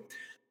throw in.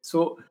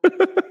 So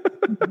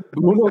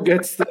Bruno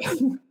gets the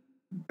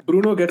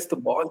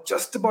ball,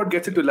 just about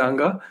gets it to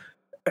Elanga,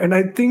 and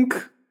I think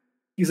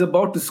he's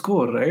about to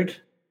score, right?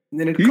 And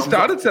then he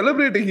started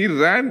celebrating. He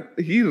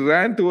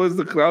ran towards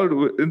the crowd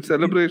in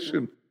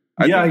celebration.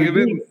 I think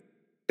even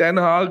Ten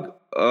Hag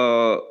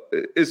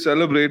is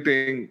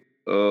celebrating.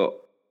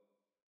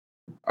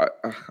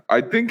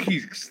 I think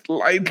he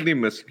slightly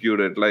miscued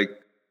it, like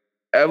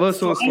ever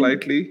so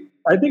slightly.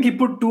 I think he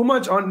put too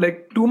much on,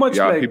 too much.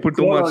 Yeah, he put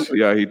too much.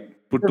 Yeah, he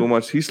put too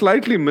much. He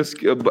slightly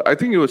miscued. I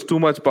think it was too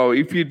much power.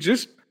 If he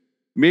just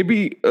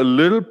maybe a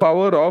little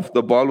power off,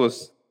 the ball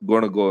was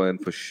going to go in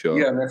for sure.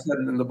 Yeah, that's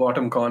in the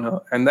bottom corner,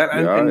 and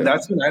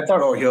that's when I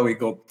thought, oh, here we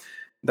go,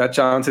 that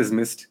chance is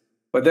missed.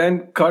 But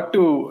then cut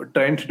to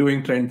Trent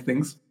doing Trent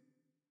things.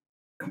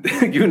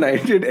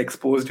 United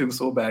exposed him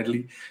so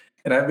badly.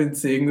 And I've been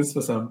saying this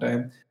for some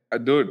time.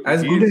 Dude,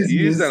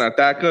 he's an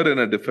attacker in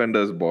a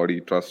defender's body.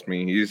 Trust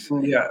me, he's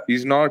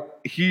not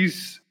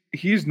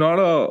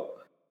a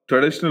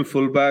traditional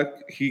fullback.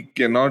 He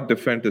cannot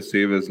defend to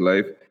save his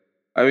life.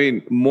 I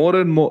mean, more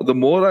and more, the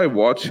more I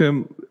watch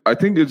him, I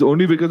think it's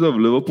only because of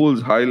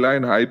Liverpool's high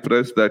line, high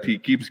press that he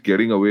keeps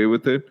getting away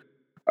with it.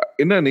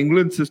 In an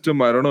England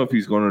system, I don't know if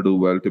he's going to do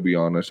well, to be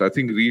honest. I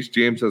think Reece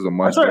James has a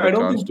much better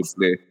chance to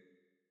play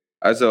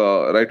as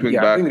a right wing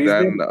back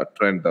than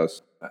Trent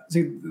does.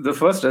 See, the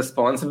first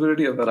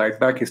responsibility of the right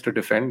back is to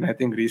defend. I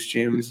think Reece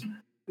James'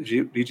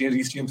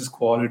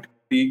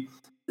 quality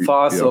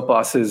far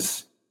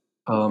surpasses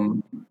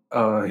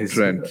his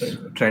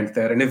Trent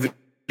there. And if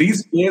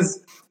Reece plays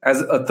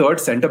as a third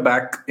centre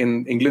back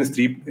in England's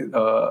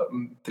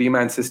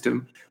three-man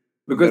system,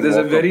 because there's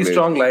a very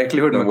strong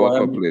likelihood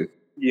Walker plays.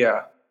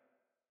 Yeah.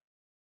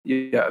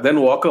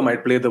 Then Walker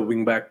might play the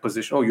wing back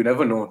position. Oh, you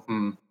never know.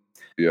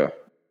 Yeah.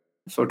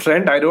 So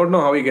Trent, I don't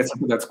know how he gets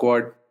into that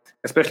squad.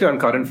 especially on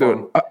current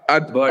form.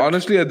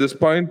 Honestly, at this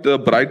point,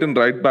 Brighton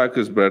right back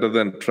is better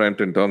than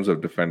Trent in terms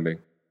of defending.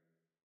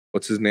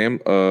 What's his name?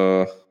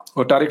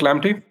 Tariq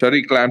Lamptey?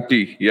 Tariq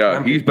Lamptey. Yeah,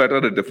 Lamptey. He's better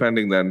at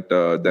defending than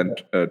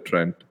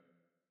Trent.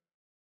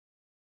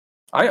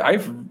 I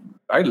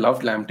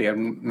loved Lamptey.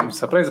 I'm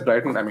surprised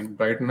Brighton. I mean,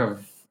 Brighton are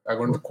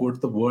going to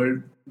quote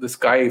the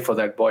sky for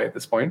that boy at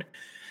this point.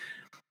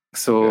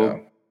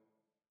 So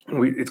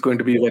it's going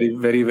to be very,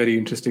 very, very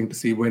interesting to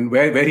see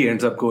where he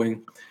ends up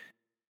going.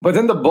 But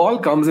then the ball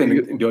comes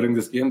in during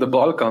this game. The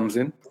ball comes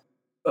in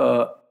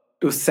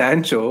to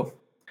Sancho,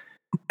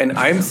 and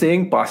I'm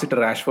saying pass it to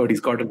Rashford. He's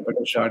got a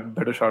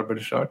better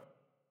shot.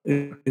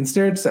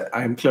 Instead,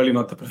 I'm clearly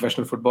not the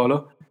professional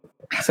footballer.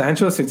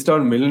 Sancho sits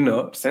down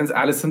Milner, sends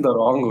Alisson the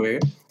wrong way.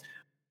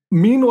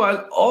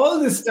 Meanwhile, all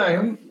this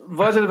time,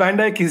 Virgil van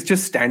Dijk is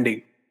just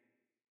standing.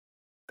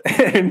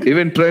 And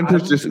even Trent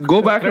is just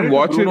go back and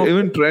watch it.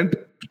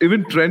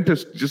 Even Trent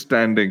is just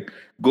standing.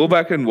 Go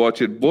back and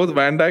watch it. Both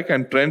Van Dijk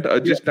and Trent are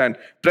just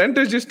standing. Trent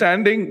is just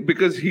standing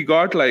because he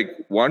got like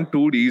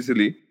 1-2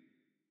 easily.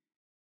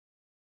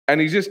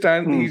 And he just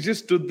he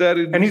just stood there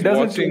and he's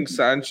watching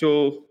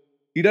Sancho.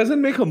 He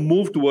doesn't make a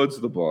move towards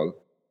the ball.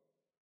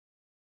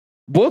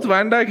 Both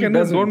Van Dijk and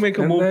him don't make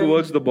a move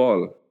towards the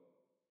ball.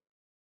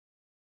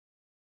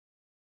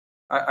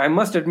 I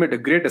must admit, a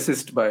great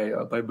assist by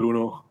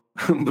Bruno.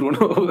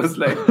 Bruno was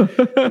like,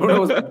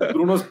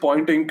 Bruno's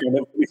pointing kind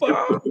of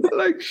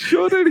like,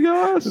 shoot it,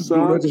 yes,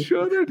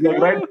 shoot it, yeah.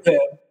 Right there.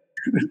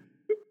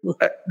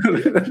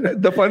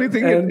 The funny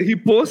thing is, he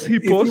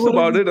posts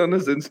about it on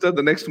his Insta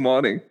the next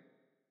morning.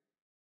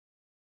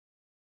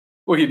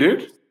 Oh, he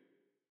did?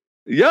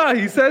 Yeah,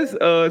 he says,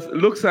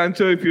 "Look,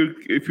 Sancho, if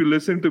you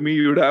listen to me,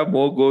 you'd have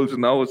more goals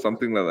now," or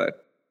something like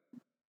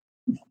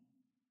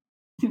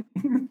that.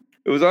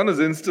 It was on his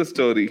Insta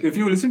story. If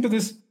you listen to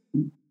this,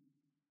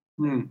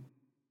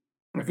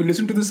 if you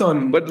listen to this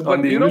on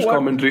the English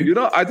commentary,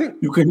 I think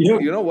you can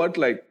hear. You know what?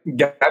 Like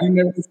Gary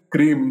Neville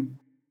scream.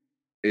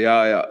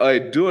 Yeah. I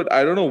do it.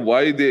 I don't know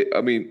why they.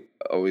 I mean,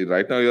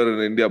 right now you're in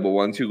India, but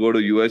once you go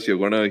to US, you're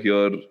gonna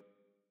hear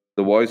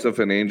the voice of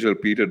an angel,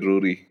 Peter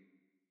Drury.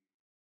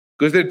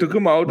 Because they took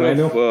him out of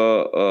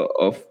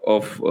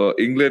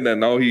England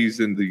and now he's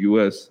in the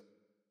US.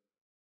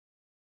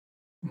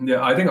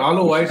 Yeah, I think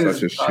Arlo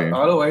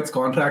White's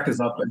contract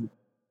is up.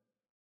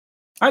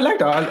 I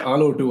liked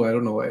Arlo too. I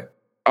don't know why.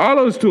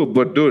 Arlo's too,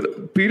 but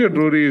dude, Peter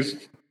Drury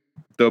is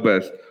the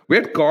best. We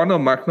had Conor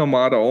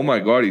McNamara. Oh my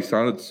God, he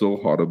sounded so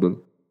horrible.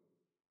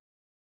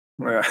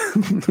 Yeah.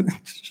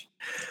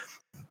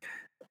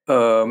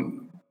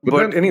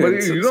 But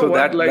anyway, you know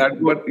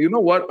but you know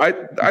what? I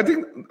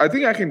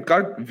think I can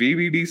cut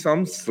VVD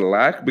some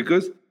slack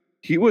because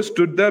he was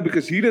stood there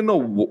because he didn't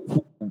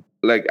know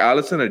like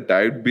Alisson had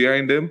dived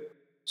behind him,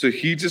 so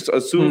he just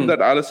assumed that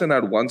Alisson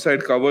had one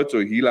side covered,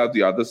 so he'll have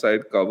the other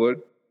side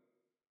covered.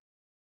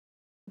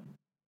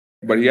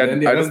 But I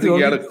don't think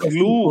he had a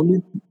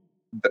clue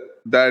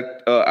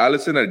that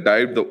Alisson had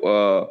dived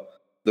the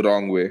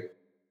wrong way.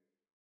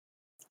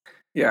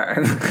 Yeah,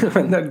 and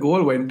when that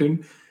goal went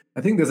in, I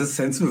think there's a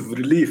sense of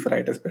relief,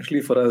 right? Especially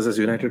for us as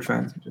United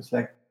fans. We're just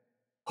like,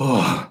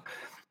 oh,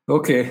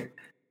 okay,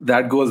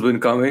 that goal's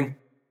been coming.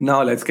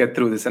 Now let's get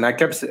through this. And I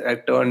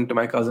turned to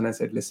my cousin. I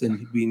said,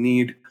 listen, we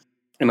need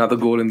another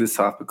goal in this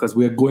half because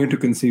we are going to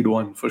concede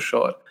one for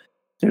sure.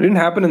 It didn't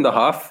happen in the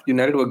half.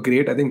 United were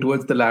great. I think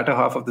towards the latter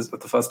half of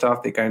the first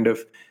half, they kind of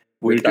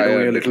waited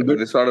away a little bit.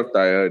 They sort of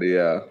tired,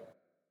 yeah.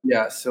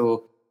 Yeah,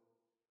 so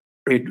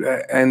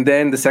and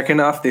then the second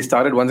half, they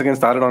started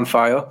on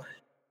fire.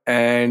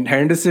 And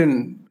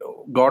Henderson,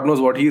 God knows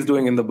what he's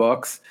doing in the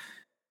box,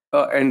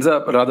 ends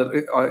up rather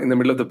in the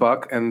middle of the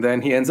park, and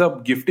then he ends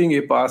up gifting a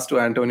pass to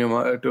Anthony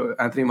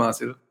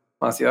Martial.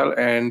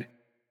 And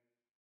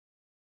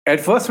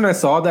at first, when I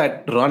saw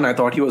that run, I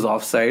thought he was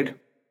offside,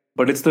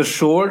 but it's the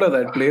shoulder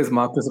that plays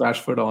Marcus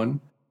Rashford on.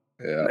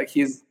 Yeah,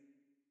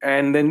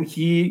 and then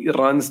he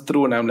runs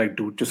through, and I'm like,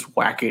 dude, just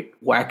whack it.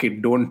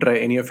 Don't try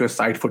any of your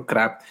side foot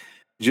crap.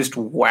 Just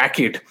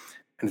whack it,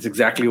 and it's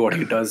exactly what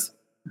he does.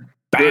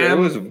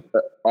 Bam!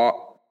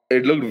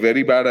 It looked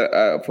very bad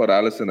for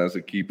Alisson as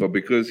a keeper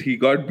because he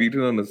got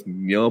beaten on his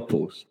near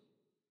post.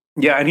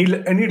 Yeah, and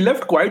he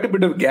left quite a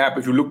bit of gap.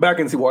 If you look back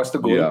and watch the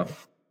goal,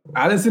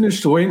 Alisson is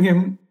showing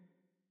him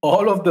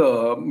all of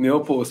the near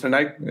post, and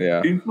I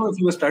didn't know if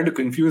he was trying to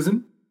confuse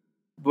him.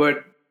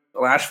 But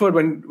Rashford,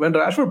 when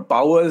Rashford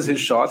powers his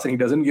shots and he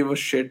doesn't give a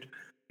shit,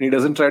 and he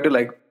doesn't try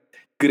to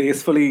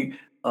gracefully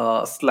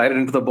slide it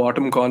into the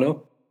bottom corner,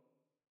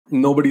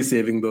 nobody's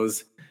saving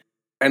those.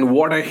 And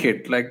what a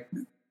hit!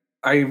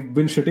 I've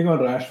been shitting on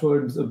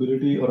Rashford's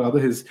ability, or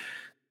rather his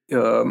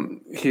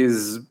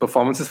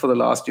performances for the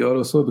last year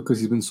or so because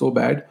he's been so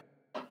bad.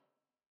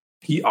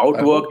 He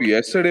outworked.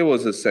 Yesterday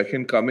was his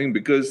second coming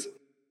because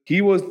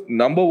he was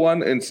number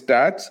one in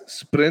stats,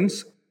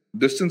 sprints,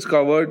 distance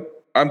covered.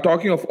 I'm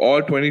talking of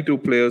all 22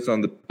 players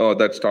on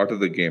that started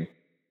the game.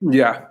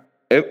 Yeah,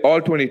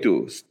 all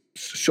 22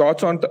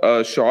 shots,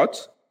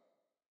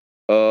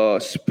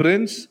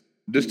 sprints,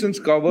 distance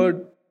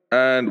covered.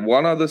 and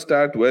one other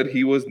stat where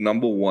he was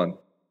number one.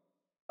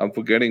 I'm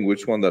forgetting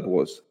which one that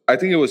was. I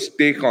think it was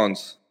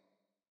take-ons.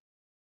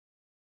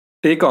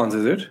 Take-ons,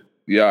 is it?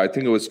 Yeah, I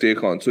think it was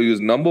take-ons. So he was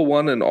number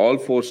one in all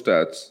 4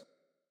 stats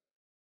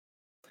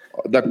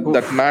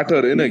that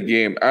matter in a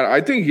game. And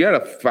I think he had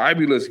a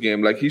fabulous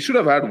game. Like, he should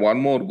have had one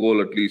more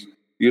goal at least.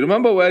 You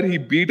remember where he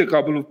beat a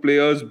couple of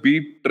players,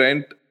 beat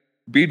Trent,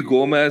 beat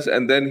Gomez,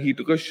 and then he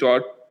took a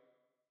shot,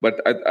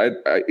 but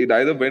it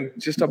either went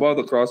just above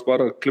the crossbar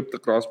or clipped the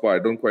crossbar. I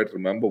don't quite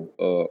remember,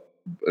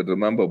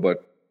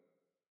 but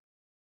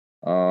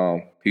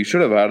he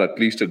should have had at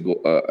least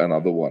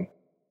another one.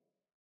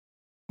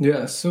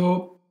 Yeah.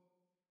 So,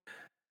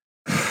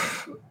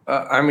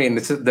 I mean,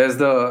 there's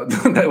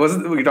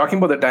we're talking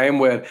about the time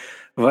where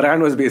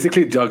Varane was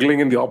basically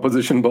juggling in the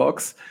opposition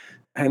box,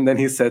 and then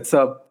he sets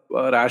up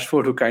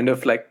Rashford, who kind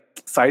of like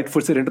side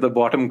foots it into the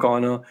bottom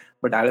corner,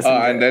 but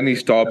Alisson and then he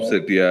stops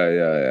it.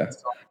 Yeah.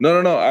 No.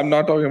 I'm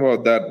not talking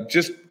about that.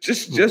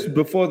 Just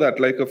before that,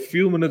 like a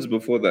few minutes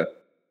before that.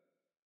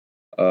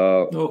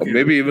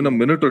 Maybe even a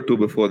minute or two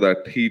before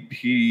that,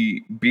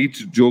 he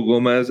beats Joe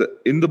Gomez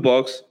in the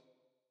box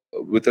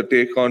with a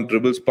take on,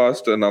 dribbles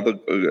past another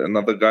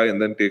guy,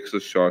 and then takes a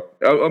shot.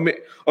 Or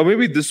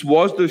maybe this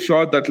was the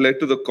shot that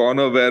led to the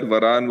corner where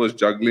Varane was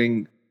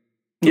juggling.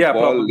 Ball,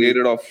 probably. laid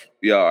it off.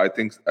 Yeah, I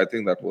think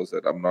that was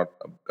it. I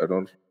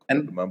don't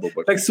remember,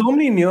 but like so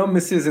many near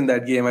misses in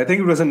that game. I think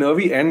it was a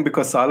nervy end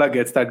because Salah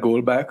gets that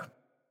goal back.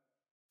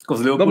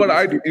 No,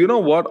 but you know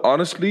what?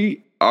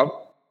 Honestly,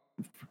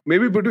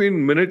 maybe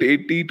between minute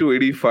 80 to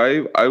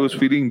 85, I was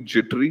feeling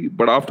jittery.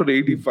 But after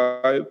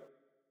 85,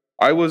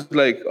 I was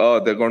like,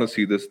 "Oh, they're gonna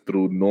see this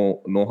through. No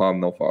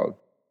harm, no foul."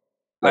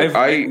 Like,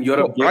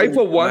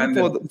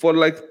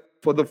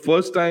 for the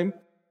first time,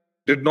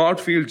 did not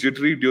feel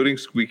jittery during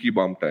squeaky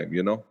bum time,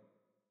 you know?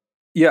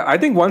 Yeah, I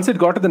think once it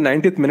got to the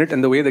 90th minute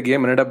and the way the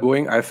game ended up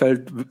going, I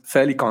felt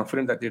fairly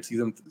confident that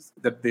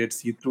they'd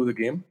see through the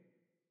game.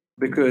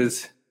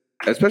 Because...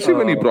 Especially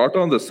when he brought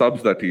on the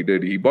subs that he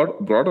did. He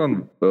brought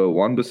on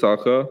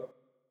Wan-Bissaka,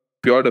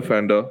 pure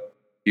defender.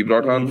 He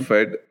brought on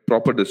Fred,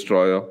 proper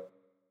destroyer.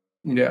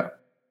 Yeah.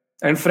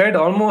 And Fred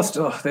almost...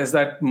 there's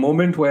that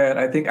moment where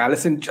I think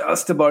Alisson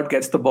just about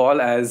gets the ball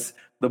as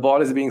the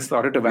ball is being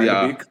slotted to Van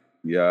de Beek.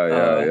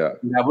 Yeah.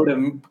 That would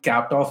have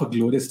capped off a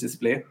glorious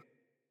display.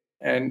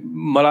 And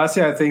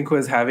Malacia, I think,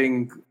 was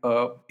having...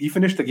 he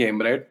finished the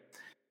game, right?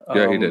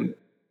 Yeah, he did.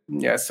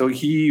 Yeah, so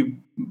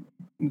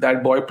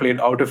that boy played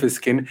out of his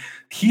skin.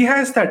 He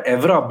has that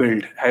Evra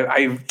build.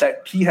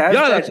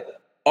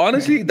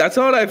 Honestly, that's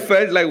what I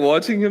felt like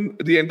watching him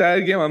the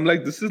entire game. I'm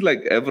like, this is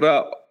like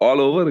Evra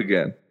all over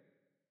again.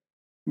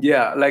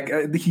 Yeah,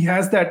 like he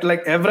has that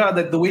like Evra,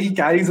 that the way he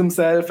carries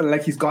himself, and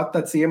like he's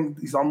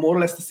on more or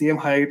less the same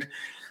height.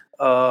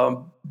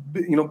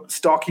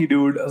 Stocky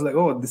dude. I was like,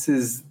 oh, this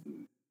is...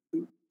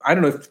 I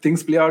don't know if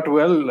things play out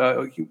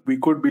well. We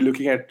could be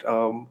looking at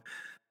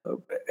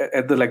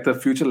the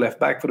future left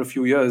back for a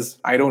few years.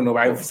 I don't know.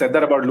 I've said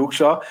that about Luke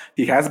Shaw.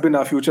 He has been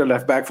our future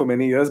left back for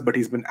many years, but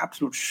he's been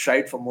absolute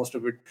shite for most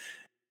of it.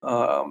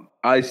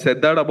 I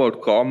said that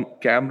about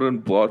Cameron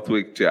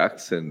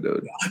Borthwick-Jackson,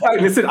 dude.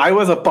 Listen, I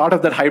was a part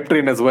of that hype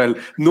train as well.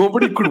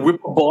 Nobody could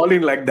whip a ball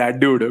in like that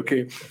dude,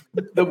 okay?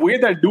 The way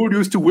that dude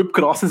used to whip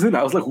crosses in,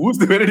 I was like,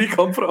 where did he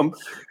come from?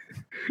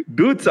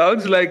 Dude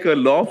sounds like a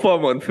law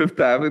firm on Fifth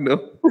Avenue.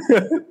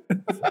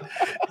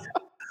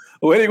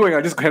 Where are you going?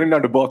 I'm just heading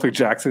down to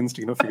Borthwick-Jackson's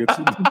to figure it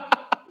out.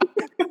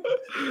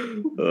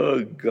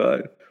 Oh,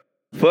 God.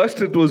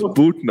 First it was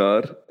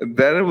Bootner, and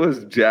then it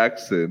was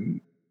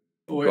Jackson.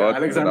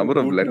 God, the number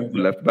of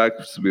left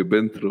backs we've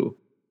been through.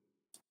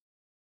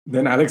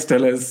 Then Alex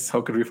Telles,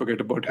 how could we forget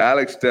about him?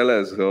 Alex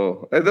Telles,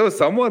 there was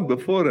someone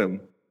before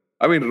him.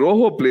 I mean,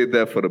 Rojo played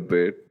there for a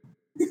bit.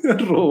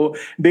 Rojo,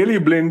 Daley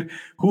Blind,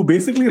 who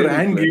basically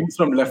ran games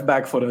from left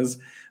back for us.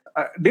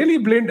 Daley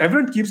Blind,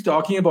 everyone keeps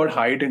talking about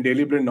height and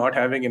Daley Blind not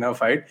having enough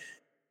height.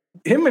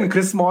 Him and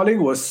Chris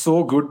Smalling was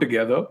so good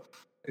together.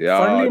 Yeah,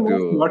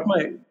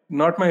 funnily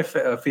not my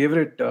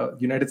favorite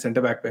United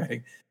centre back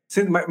pairing.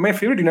 Since my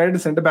favorite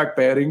United centre back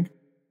pairing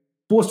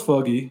post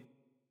Fergie,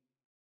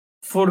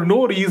 for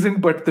no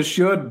reason but the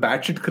sheer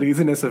batshit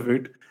craziness of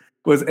it,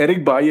 was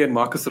Eric Bailly and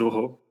Marcus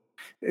Rojo.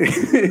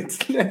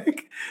 It's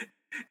like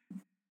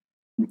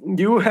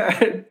you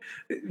had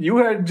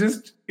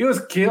just, it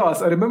was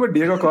chaos. I remember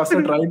Diego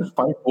Costa trying to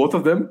fight both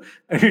of them,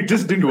 and it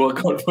just didn't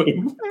work out for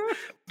him.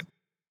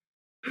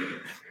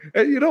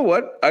 And you know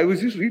what? I was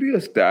just reading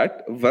a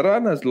stat.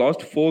 Varane has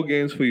lost 4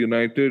 games for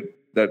United.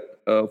 That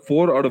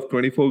 4 out of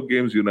 24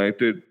 games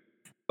United.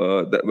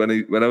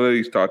 Whenever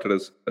he started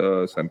as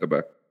centre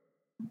back.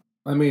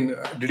 I mean,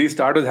 did he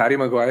start with Harry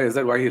Maguire? Is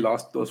that why he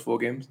lost those 4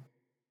 games?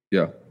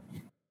 Yeah.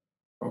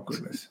 Oh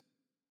goodness.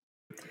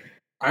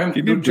 I'm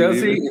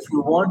Chelsea. If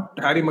you want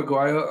Harry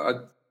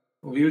Maguire,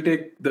 we'll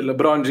take the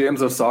LeBron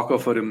James of soccer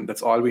for him.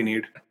 That's all we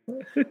need.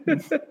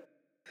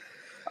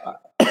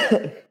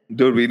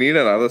 Dude, we need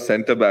another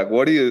centre back. Who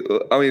are you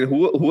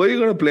going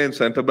to play in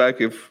centre back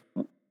if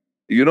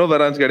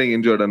Varane's getting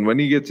injured? And when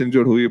he gets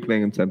injured, who are you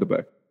playing in centre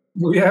back?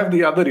 We have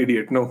the other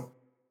idiot. No.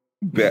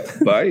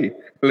 Bye.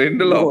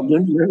 Lindelof. No,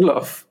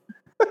 Lindelof.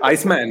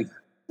 Iceman.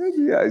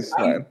 The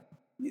Iceman.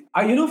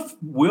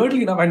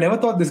 Weirdly enough, I never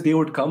thought this day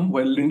would come.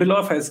 Well,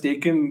 Lindelof has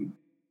taken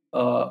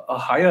a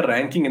higher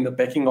ranking in the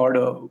pecking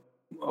order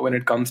when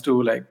it comes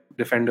to like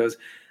defenders.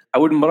 I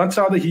would much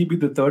rather he be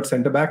the third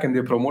centre back and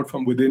they promote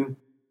from within,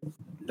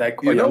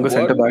 like a younger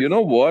centre back. You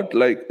know what?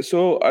 Like,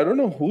 so I don't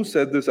know who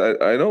said this. I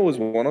know it was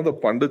one of the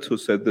pundits who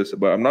said this,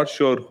 but I'm not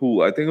sure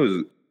who. I think it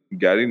was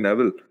Gary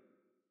Neville.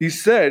 He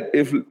said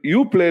if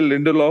you play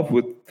Lindelof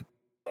with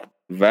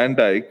Van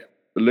Dijk,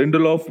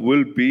 Lindelof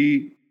will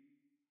be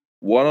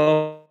one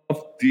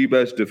of the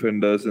best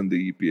defenders in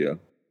the EPL.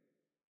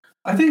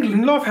 I think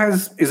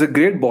Lindelof is a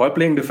great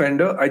ball-playing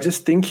defender. I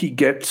just think he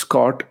gets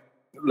caught.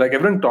 Like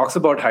everyone talks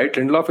about height,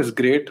 Lindelof is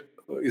great.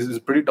 He's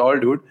a pretty tall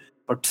dude,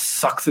 but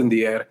sucks in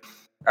the air.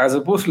 As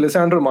opposed to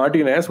Lisandro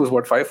Martinez, who's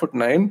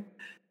 5'9",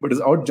 but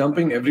is out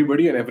jumping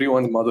everybody and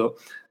everyone's mother.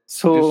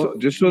 So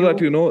just so that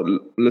you know,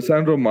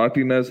 Lisandro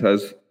Martinez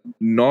has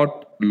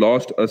not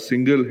lost a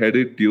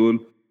single-headed duel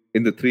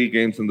in the 3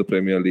 games in the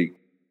Premier League.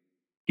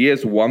 He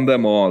has won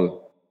them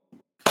all.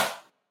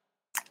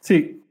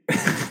 See,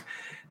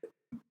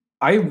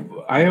 I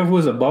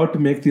was about to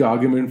make the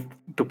argument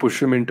to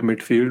push him into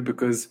midfield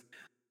because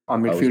our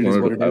midfield is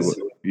what it is.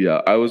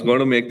 I was going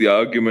to make the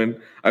argument.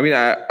 I mean,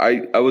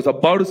 I was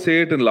about to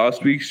say it in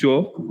last week's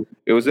show.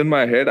 It was in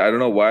my head. I don't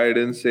know why I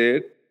didn't say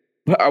it.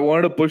 But I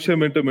wanted to push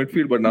him into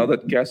midfield. But now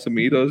that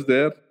Casemiro's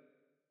there,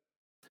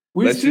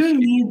 we still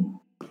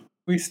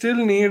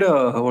need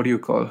a, what do you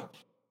call?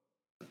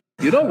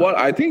 You know what?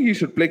 I think he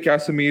should play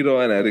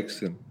Casemiro and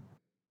Eriksen.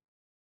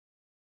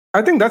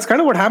 I think that's kind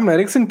of what happened.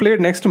 Eriksen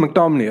played next to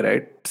McTominay,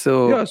 right?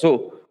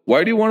 So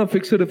why do you want to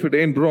fix it if it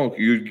ain't broke?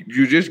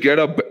 You just get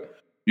a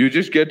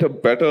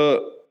better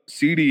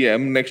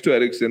CDM next to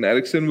Eriksen.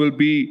 Eriksen will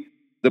be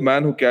the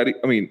man who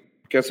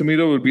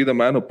Casemiro will be the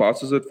man who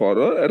passes it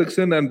forward.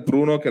 Eriksen and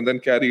Bruno can then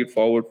carry it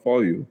forward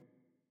for you.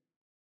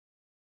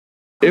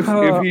 If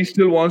he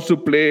still wants to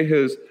play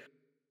his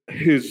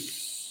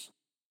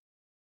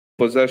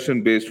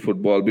possession-based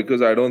football,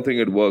 because I don't think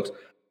it works.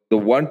 The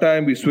one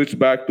time we switched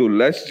back to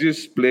let's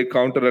just play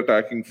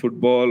counter-attacking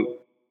football,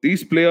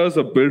 these players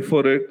are built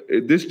for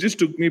it. This just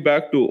took me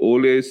back to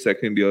Ole's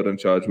second year in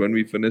charge when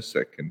we finished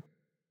second.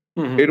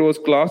 Mm-hmm. It was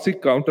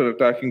classic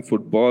counter-attacking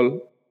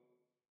football.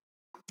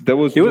 It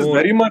was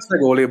very much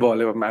like Ole ball.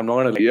 I'm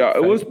not gonna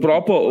it was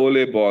proper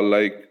Ole ball.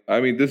 Like,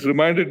 I mean, this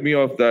reminded me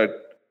of that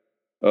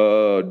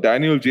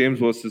Daniel James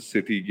versus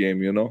City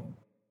game, you know?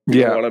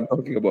 You know what I'm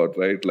talking about,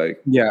 right?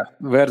 Like,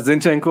 where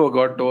Zinchenko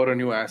got tore a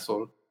new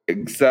asshole.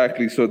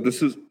 Exactly. So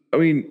this is, I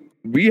mean,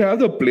 we have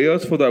the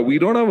players for that. We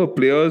don't have a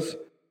players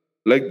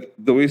like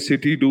the way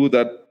City do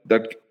that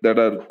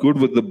are good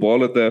with the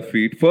ball at their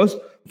feet. First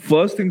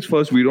things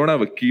first, we don't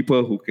have a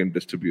keeper who can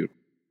distribute.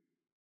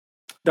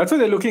 That's what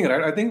they're looking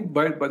at. I think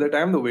by the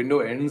time the window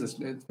ends,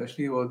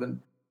 especially over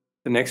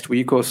the next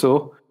week or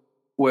so,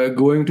 we're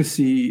going to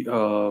see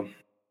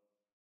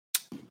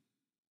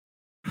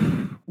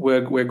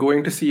we're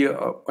going to see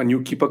a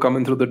new keeper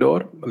coming through the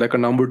door, like a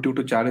number 2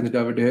 to challenge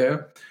David De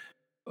Gea.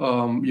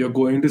 You're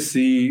going to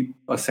see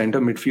a center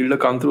midfielder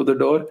come through the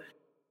door.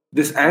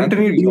 This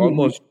Antony deal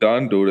almost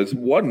done, dude. It's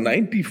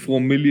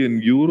 94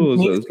 million euros.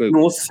 It makes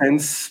no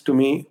sense to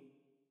me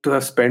to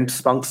have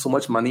spunk so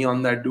much money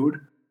on that dude.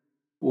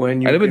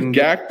 And even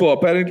Gakpo,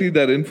 apparently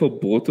they're in for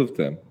both of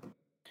them.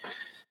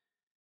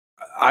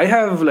 I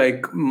have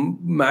like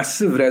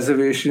massive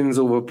reservations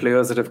over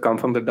players that have come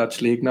from the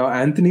Dutch league. Now,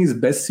 Antony's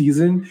best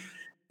season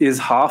is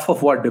half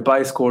of what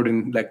Depay scored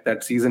in like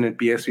that season at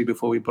PSV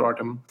before we brought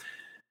him.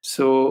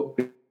 So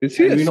is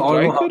he a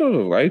striker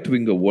or a right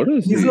winger? What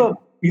is he?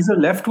 He's a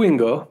left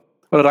winger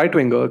or a right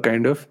winger,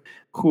 kind of,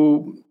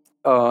 who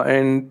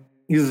and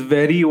he's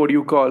very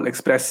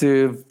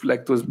expressive,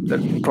 like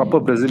that proper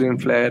Brazilian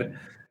flair.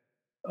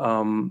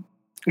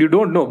 You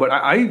don't know, but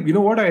I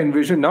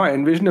envision now? I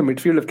envision a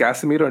midfield of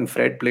Casemiro and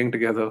Fred playing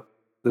together.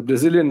 The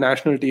Brazilian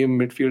national team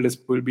midfield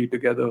will be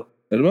together.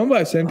 Remember,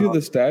 I sent you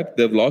the stat.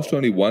 They've lost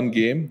only one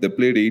game. They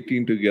played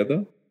 18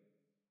 together.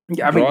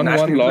 Yeah, I mean, drawn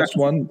one, lost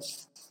one.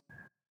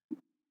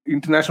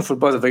 International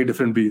football is a very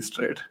different beast,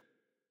 right?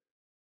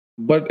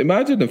 But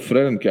imagine if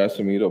Fred and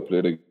Casemiro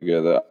play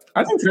together.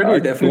 I think Fred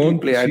will definitely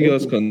play. I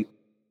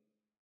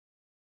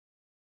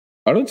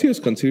don't see us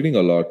conceding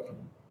a lot.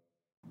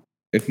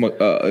 If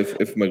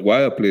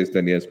Maguire plays,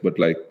 then yes. But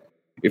like,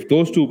 if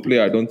those two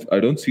play, I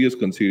don't see us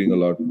conceding a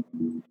lot.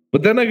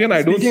 But then again,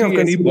 I don't see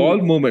any ball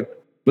movement.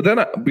 But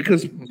then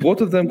because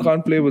both of them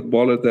can't play with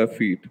ball at their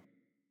feet.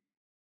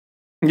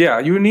 Yeah,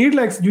 you need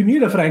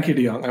a Frankie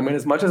De Jong. I mean,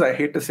 as much as I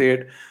hate to say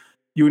it,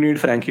 you need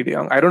Frankie De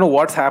Jong. I don't know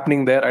what's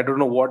happening there. I don't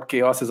know what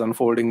chaos is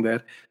unfolding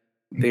there.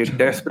 They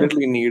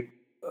desperately need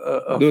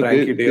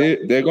Frankie De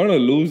Jong. They're going to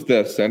lose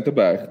their centre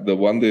back, the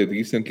one they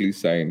recently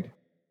signed.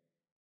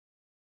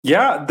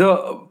 Yeah,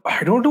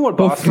 I don't know what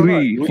for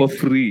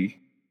free.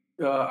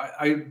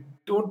 I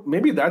don't.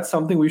 Maybe that's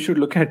something we should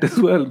look at as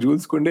well.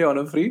 Jules Koundé on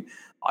a free.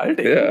 I'll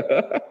take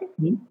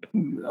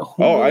him.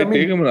 I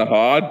take him in a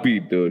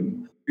heartbeat,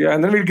 dude. Yeah,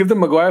 and then we'll give them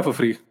Maguire for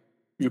free.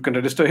 You can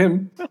register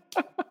him.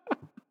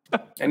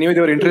 Anyway,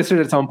 they were interested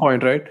at some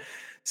point, right?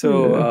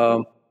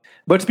 So,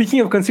 but speaking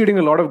of conceding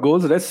a lot of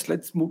goals, let's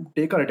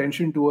take our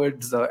attention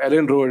towards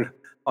Ellen Road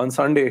on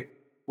Sunday,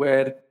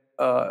 where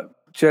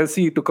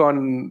Chelsea took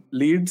on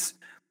Leeds.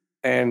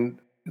 And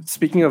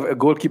speaking of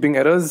goalkeeping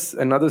errors,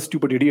 another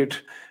stupid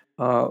idiot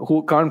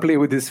who can't play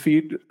with his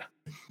feet,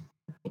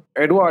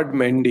 Edouard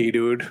Mendy,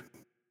 dude.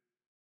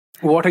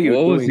 What are you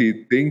doing? What was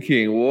he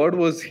thinking? What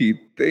was he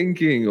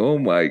thinking? Oh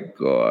my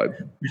God.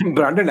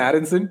 Brandon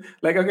Aronson.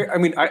 Like, okay, I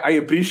mean, I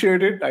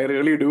appreciate it. I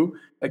really do.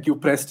 Like, you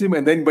pressed him,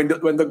 and then when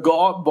the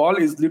ball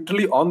is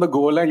literally on the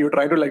goal line, you're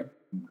trying to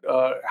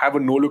have a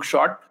no-look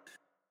shot.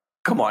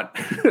 Come on.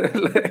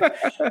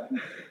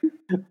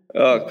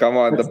 Oh, come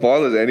on. The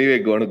ball is anyway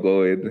going to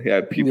go in.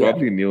 Yeah, he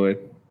probably knew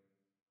it.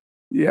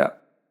 Yeah.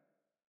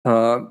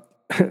 So,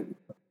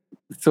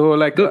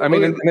 like, I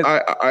mean,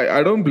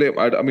 I don't blame.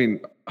 I mean,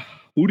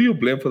 who do you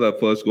blame for that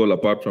first goal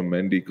apart from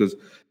Mendy? Because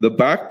the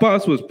back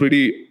pass was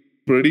pretty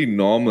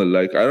normal.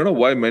 Like, I don't know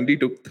why Mendy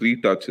took 3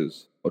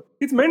 touches.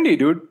 It's Mendy,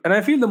 dude. And I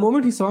feel the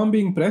moment he saw him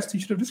being pressed, he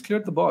should have just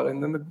cleared the ball.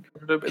 And then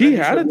he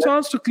had a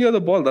chance to clear the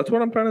ball. That's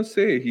what I'm trying to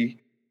say.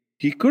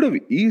 He could have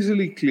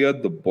easily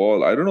cleared the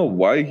ball. I don't know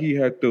why he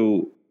had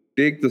to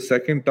take the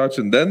second touch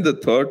and then the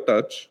third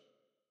touch.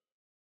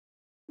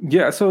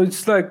 Yeah, so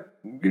it's like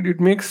it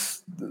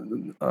makes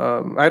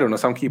I don't know,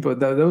 some keeper.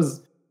 There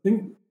was, I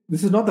think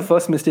this is not the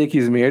first mistake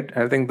he's made.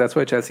 I think that's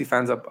why Chelsea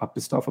fans are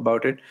pissed off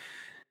about it.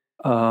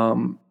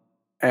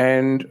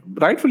 And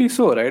rightfully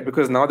so, right?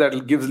 Because now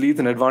that gives Leeds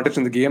an advantage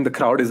in the game. The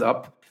crowd is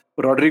up.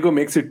 Rodrigo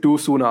makes it 2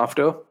 soon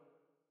after.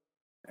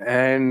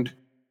 And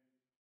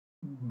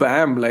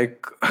bam,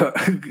 like,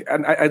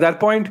 and at that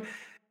point,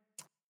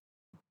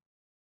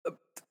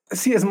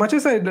 see, as much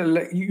as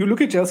you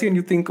look at Chelsea and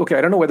you think, okay,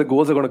 I don't know where the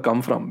goals are going to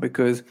come from,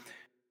 because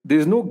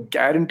there's no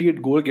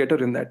guaranteed goal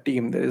getter in that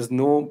team. There is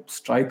no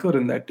striker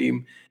in that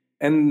team.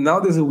 And now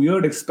there's a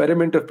weird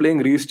experiment of playing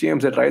Reece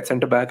James at right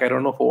centre back. I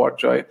don't know for what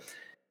joy.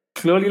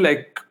 Clearly,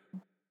 like,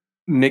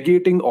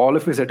 negating all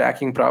of his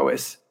attacking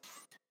prowess.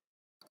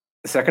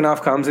 The second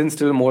half comes in,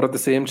 still more of the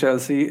same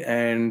Chelsea,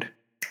 and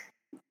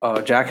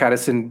Jack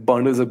Harrison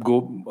bundles up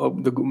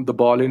the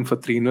ball in for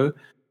 3-0.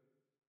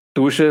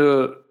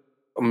 Tuchel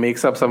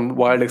makes up some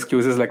wild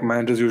excuses like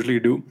managers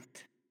usually do.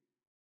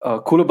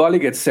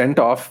 Koulibaly gets sent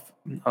off,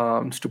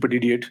 stupid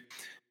idiot,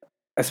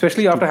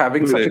 especially after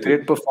having such a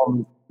great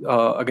performance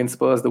against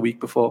Spurs the week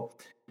before.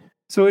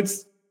 So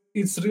it's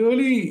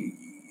really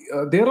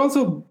they're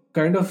also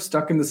kind of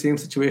stuck in the same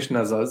situation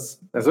as us,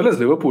 as well as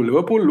Liverpool.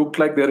 Liverpool looked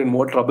like they're in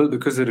more trouble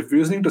because they're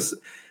refusing to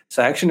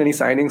sanction any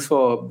signings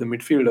for the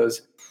midfielders.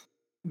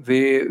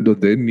 They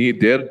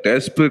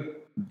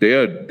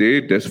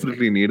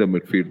desperately need a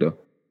midfielder.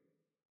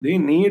 They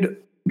need,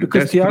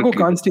 because Thiago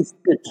can't stay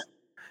fit.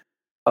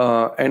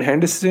 And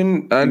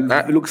Henderson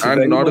looks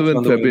and not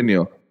even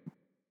Fabinho.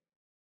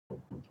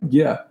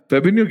 Yeah,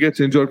 Fabinho gets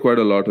injured quite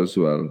a lot as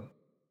well.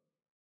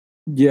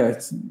 Yeah,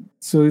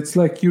 so it's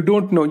like you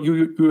don't know,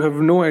 you have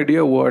no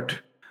idea what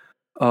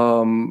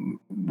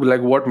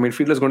what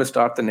midfielder is going to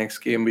start the next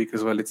game week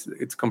as well.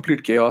 It's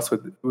complete chaos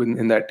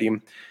in that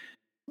team.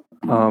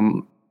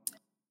 And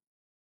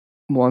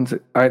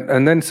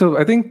then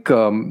I think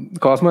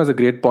Cosmo has a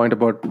great point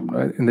about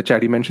in the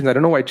chat he mentions. I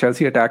don't know why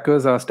Chelsea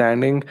attackers are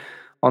standing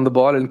on the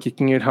ball and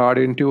kicking it hard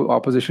into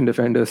opposition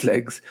defenders'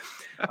 legs.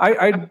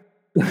 I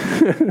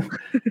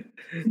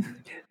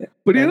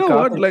But you know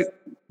what? Like,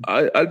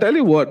 I'll tell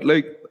you what.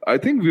 Like, I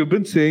think we've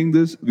been saying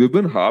this. We've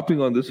been harping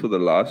on this for the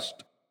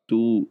last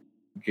 2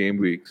 game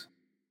weeks,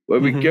 where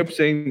we kept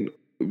saying,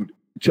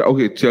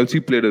 "Okay, Chelsea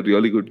played a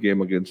really good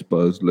game against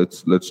Spurs.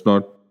 Let's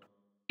not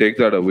take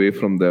that away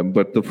from them."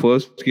 But the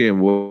first game,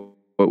 who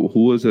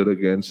was it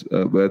against?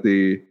 Where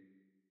they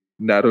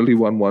narrowly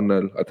won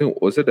 1-0. I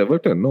think, was it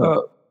Everton?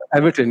 No,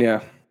 Everton.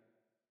 Yeah.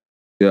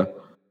 Yeah.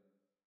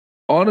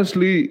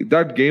 Honestly,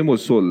 that game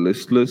was so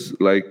listless.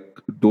 Like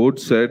Dode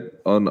said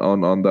on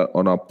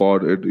our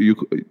pod,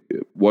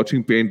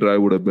 watching paint dry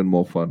would have been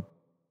more fun.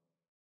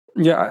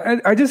 Yeah,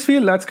 I just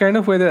feel that's kind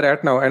of where they're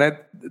at now. And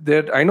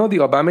I know the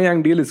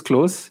Aubameyang deal is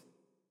close.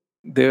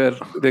 They're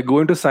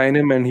going to sign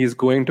him, and he's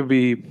going to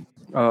be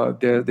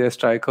their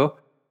striker.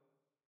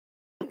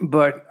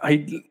 But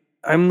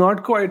I'm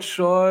not quite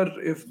sure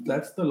if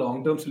that's the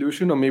long-term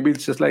solution, or maybe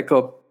it's just like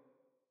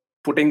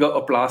putting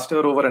a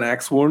plaster over an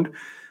axe wound,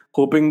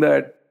 hoping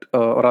that,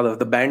 or rather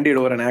the Band-Aid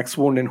over an axe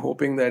wound, and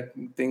hoping that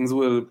things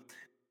will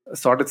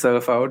sort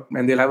itself out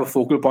and they'll have a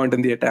focal point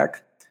in the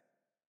attack.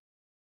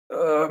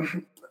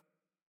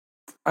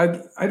 I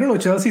don't know.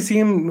 Chelsea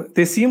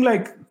seem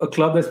like a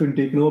club that's been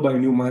taken over by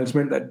new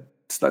management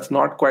that's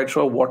not quite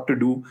sure what to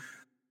do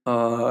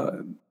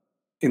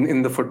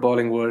in the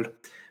footballing world.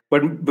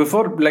 But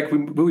before, like,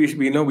 we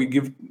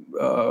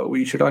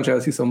shit on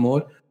Chelsea some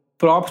more.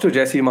 Props to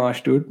Jesse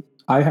Marsch, dude.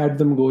 I had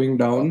them going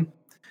down.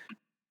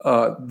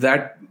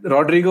 That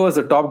Rodrigo is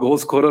the top goal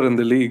scorer in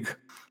the league,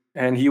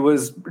 and he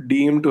was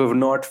deemed to have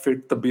not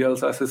fit the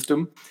Bielsa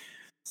system.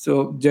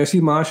 So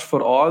Jesse Marsch,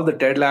 for all the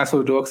Ted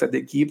Lasso jokes that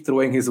they keep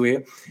throwing his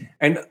way,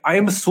 and I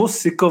am so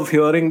sick of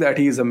hearing that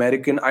he's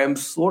American. I am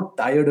so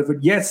tired of it.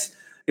 Yes,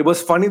 it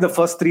was funny the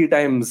first 3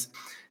 times,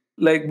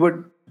 but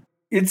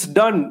it's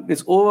done.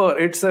 It's over.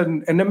 It's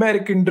an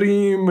American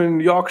dream in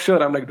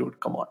Yorkshire. I'm like, dude,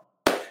 come on.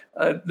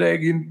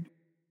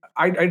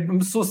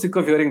 I'm so sick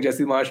of hearing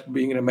Jesse Marsch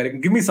being an American.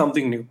 Give me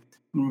something new.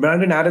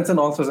 Brandon Aronson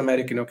also is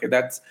American. Okay,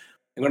 I'm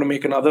going to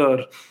make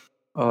another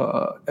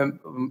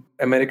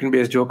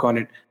American-based joke on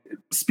it.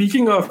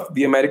 Speaking of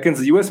the Americans,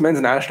 the U.S. men's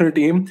national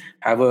team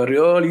have a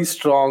really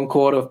strong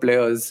core of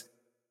players.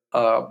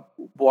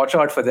 Watch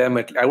out for them.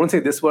 I won't say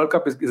this World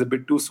Cup is a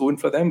bit too soon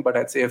for them, but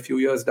I'd say a few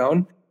years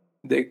down,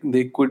 they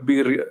could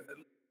be. The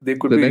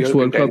next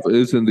World Cup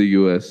is in the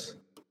U.S.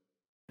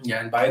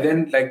 Yeah, and by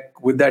then,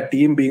 with that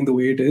team being the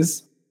way it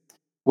is,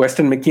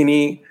 Weston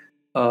McKennie,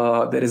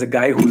 there is a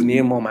guy whose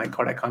name, oh my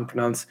God, I can't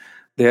pronounce.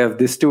 They have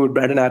this dude,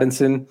 Brandon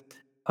Aronson,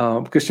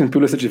 Christian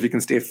Pulisic, if he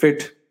can stay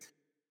fit.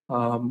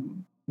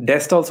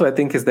 Dest also, I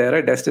think, is there,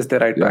 right? Dest is the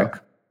right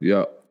back.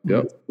 Yeah.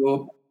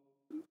 So,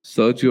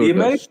 Sergio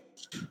Dest.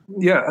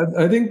 Yeah,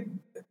 I think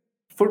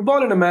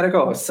football in America,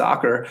 or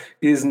soccer,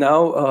 is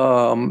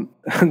now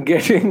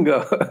getting...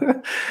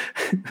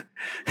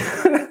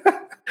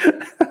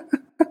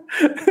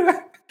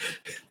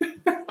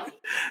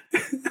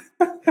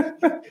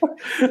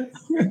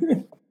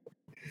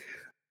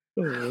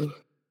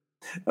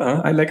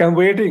 I'm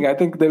waiting. I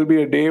think there'll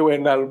be a day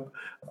when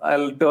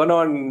I'll turn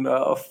on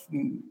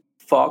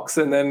Fox,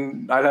 and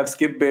then I'll have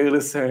Skip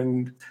Bayless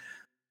and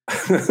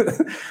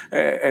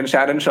and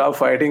Shannon Sharpe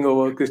fighting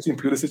over Christian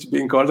Pulisic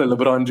being called the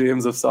LeBron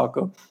James of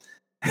soccer.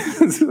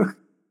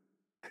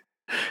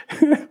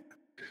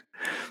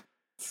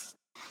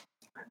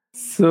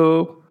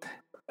 So,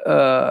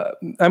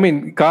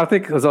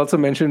 Karthik was also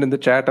mentioned in the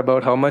chat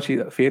about how much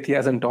faith he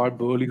has in Todd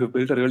Boehly, who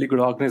built a really good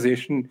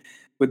organization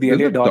with the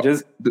LA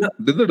Dodgers.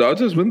 Did the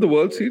Dodgers win the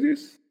World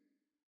Series?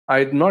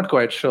 I'm not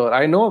quite sure.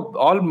 I know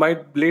all my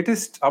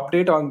latest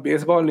update on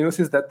baseball news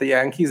is that the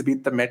Yankees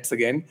beat the Mets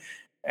again,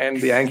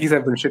 and the Yankees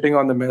have been shitting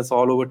on the Mets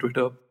all over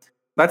Twitter.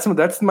 That's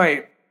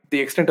the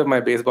extent of my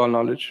baseball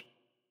knowledge.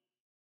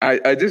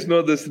 I just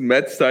know this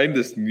Mets signed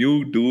this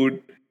new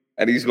dude,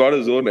 and he's got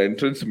his own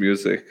entrance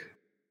music.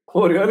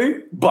 Oh,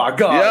 really?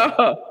 Baga.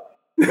 Yeah.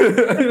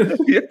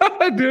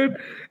 Yeah, dude.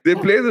 They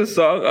play the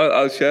song.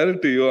 I'll share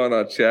it to you on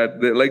our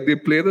chat. They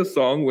play the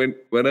song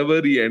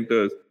whenever he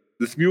enters.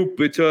 This new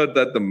pitcher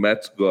that the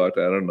Mets got.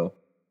 I don't know.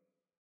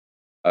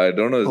 I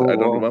don't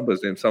remember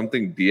his name.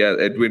 Something Diaz,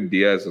 Edwin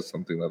Diaz or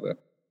something like that.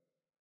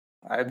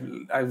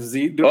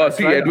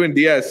 Edwin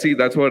Diaz. See,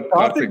 that's what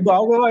Karthik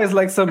Bhargava is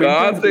like some.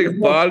 Karthik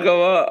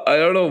Bhargava. I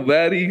don't know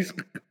where he's.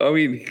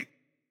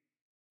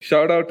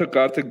 Shout out to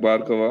Karthik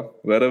Bhargava,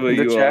 wherever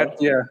you chat, are.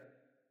 Yeah.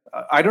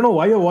 I don't know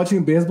why you're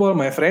watching baseball,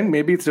 my friend.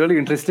 Maybe it's really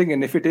interesting,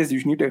 and if it is,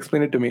 you need to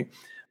explain it to me.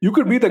 You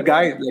could be the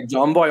guy like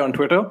John Boy on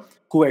Twitter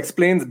who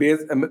explains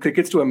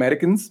crickets to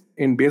Americans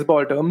in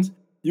baseball terms.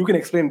 You can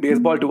explain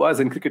baseball to us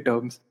in cricket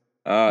terms.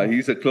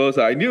 He's a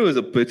closer. I knew he was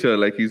a pitcher,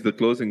 like he's the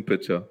closing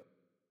pitcher.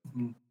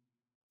 Mm-hmm.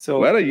 So,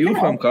 where are you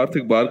from,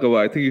 Karthik Bhargava?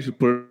 I think you should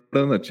put it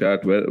in the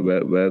chat where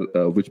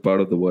which part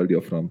of the world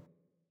you're from.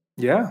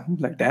 Yeah,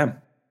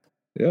 damn.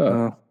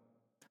 Yeah.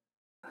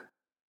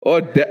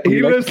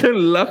 He lives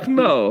in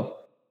Lucknow.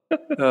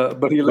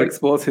 But he likes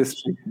sports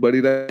history. But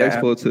he likes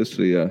sports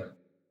history, yeah.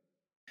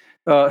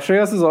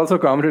 Shreyas has also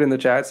commented in the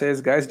chat,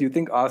 says, guys, do you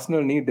think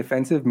Arsenal need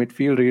defensive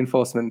midfield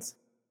reinforcements?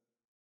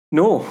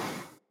 No.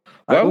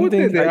 Why would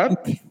they?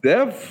 They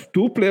have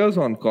 2 players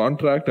on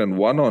contract and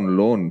 1 on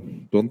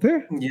loan, don't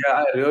they? Yeah,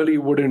 I really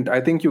wouldn't.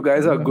 I think you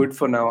guys are good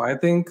for now. I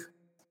think...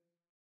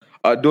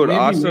 dude,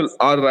 Arsenal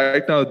are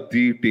right now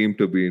the team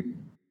to beat.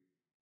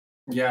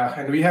 Yeah,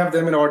 and we have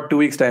them in about 2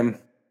 weeks' time.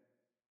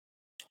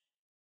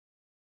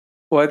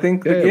 Well, I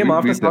think the game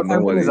after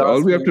Southampton is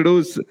all we have to do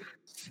is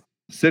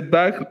sit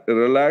back,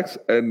 relax,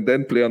 and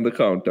then play on the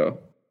counter.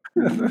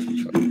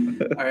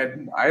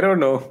 I don't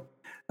know.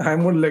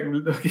 I'm like,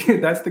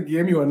 that's the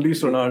game you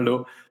unleashed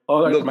Ronaldo.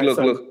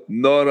 Look.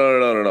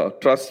 No.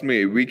 Trust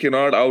me, we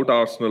cannot out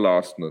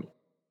Arsenal.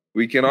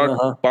 We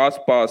cannot pass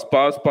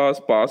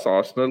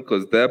Arsenal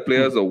because their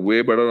players are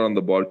way better on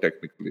the ball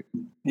technically.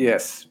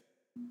 Yes.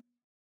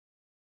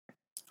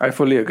 I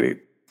fully agree.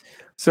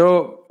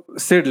 So,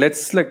 Sid,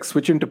 let's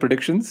switch into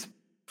predictions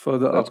for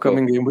the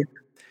upcoming game week.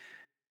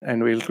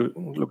 And we'll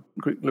look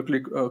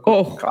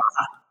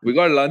we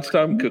got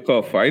lunchtime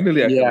kickoff.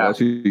 Finally, I can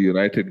watch a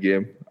United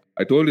game.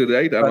 I told you,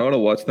 right? I'm not going to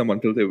watch them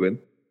until they win.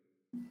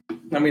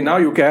 Now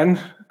you can.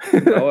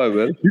 Now I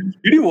will.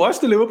 Did you watch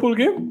the Liverpool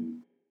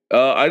game?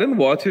 I didn't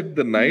watch it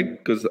the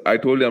night because I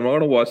told you I'm not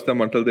going to watch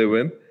them until they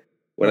win.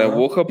 When I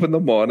woke up in the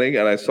morning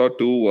and I saw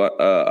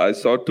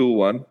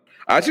 2-1.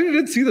 I actually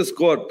didn't see the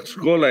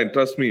score line,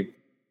 trust me.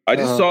 I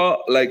just saw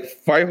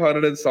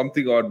 500 and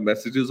something odd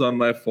messages on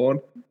my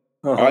phone.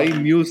 I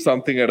knew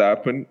something had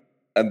happened,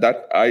 and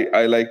that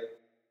I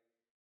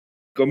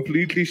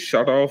completely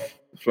shut off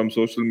from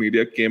social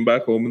media, came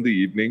back home in the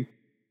evening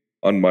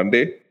on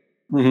Monday,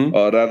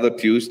 or rather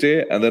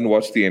Tuesday, and then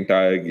watched the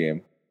entire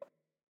game.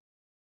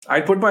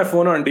 I put my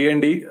phone on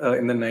D&D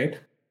in the night,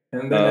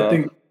 and then I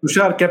think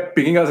Tushar kept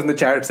pinging us in the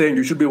chat saying,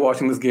 "You should be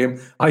watching this game.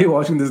 Are you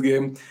watching this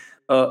game?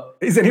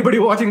 Is anybody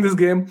watching this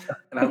game?"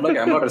 And I'm like,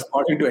 I'm not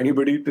responding to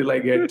anybody till I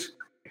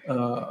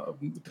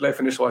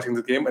finish watching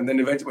the game. And then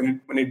eventually,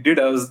 when it did,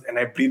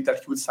 I breathed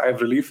that huge sigh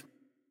of relief.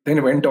 Then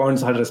it went on,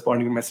 started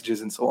responding to messages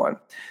and so on.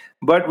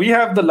 But we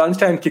have the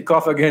lunchtime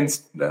kickoff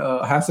against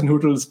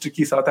Hasenhutl's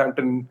tricky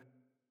Southampton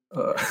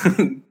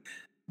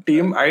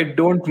team. I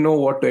don't know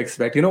what to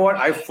expect. You know what?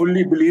 I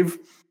fully believe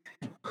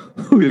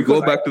we'll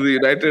go back to the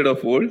United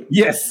of old.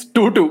 Yes,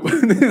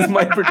 2-2. This is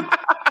my prediction.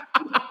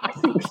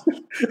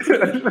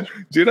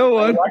 Do you know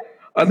what?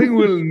 I think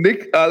we'll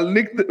nick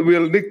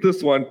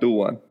this one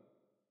 2-1.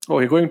 Oh,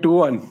 you're going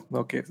 2-1.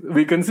 Okay,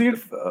 we concede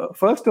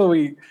first, or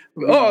we?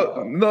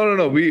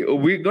 No.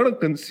 We're gonna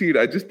concede.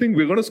 I just think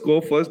we're gonna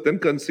score first, then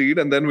concede,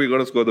 and then we're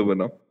gonna score the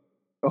winner.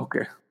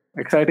 Okay,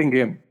 exciting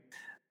game.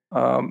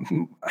 I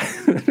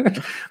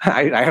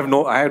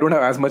don't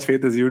have as much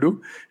faith as you do.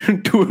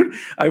 Dude,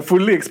 I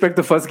fully expect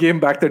the first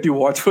game back that you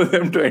watch for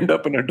them to end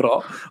up in a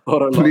draw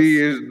or a loss.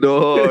 Please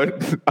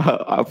don't.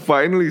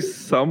 Finally,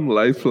 some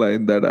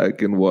lifeline that I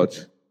can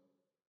watch.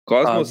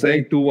 Cosmo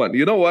saying 2-1.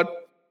 You know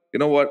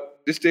what?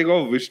 Just take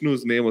off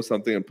Vishnu's name or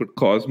something and put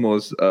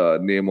Cosmo's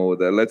name over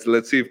there. Let's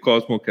see if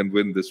Cosmo can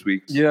win this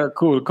week. Yeah,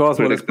 cool.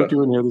 Cosmo, let's put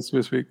you in here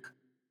this week.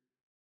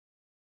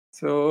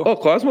 So,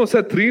 Cosmo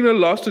said 3-0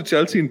 loss to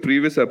Chelsea in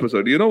previous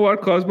episode. You know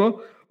what,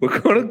 Cosmo? We're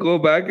going to go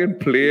back and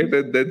play it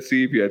and then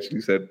see if he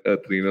actually said a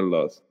 3-0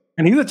 loss.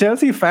 And he's a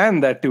Chelsea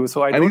fan, that too.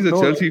 So he's a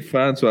Chelsea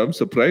fan, so I'm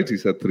surprised he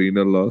said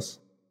 3-0 loss.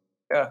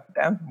 Yeah,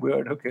 damn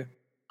weird. Okay.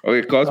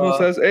 Okay, Cosmo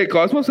says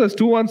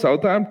 2-1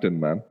 Southampton,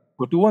 man.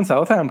 2-1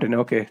 Southampton.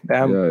 Okay,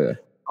 damn. Yeah.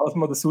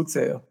 Cosmo the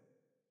soothsayer.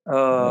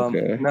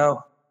 Okay.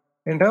 Now,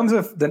 in terms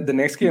of the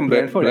next game,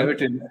 Brentford,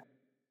 Everton.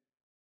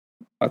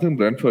 I think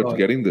Brentford's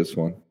getting this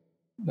one.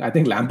 I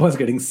think Lampard's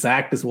getting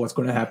sacked is what's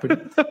going to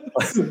happen.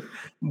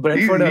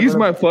 Brentford. He's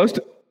my first.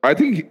 I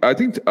think I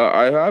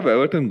have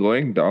Everton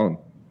going down.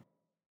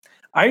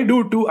 I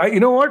do too. You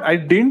know what? I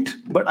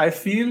didn't, but I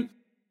feel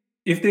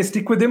if they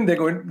stick with him, they're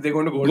going to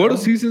go down. Go to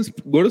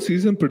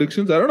season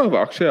predictions. I don't know if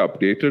Akshay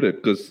updated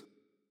it because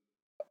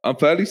I'm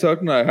fairly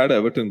certain I had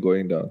Everton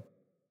going down.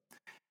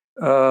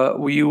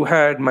 You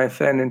had, my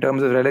friend, in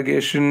terms of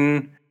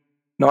relegation,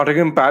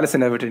 Nottingham, Palace,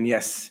 and Everton.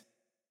 Yes.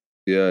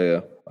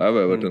 Yeah. I have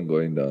Everton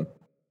going down.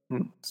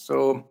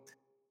 So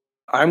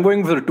I'm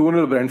going for a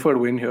 2-0 Brentford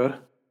win here.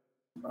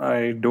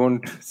 I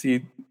don't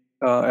see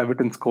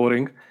Everton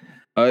scoring.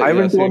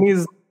 Ivan Toney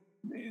is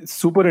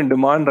super in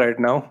demand right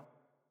now.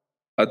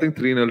 I think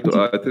 3-0.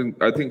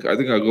 I think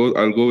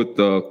I'll go with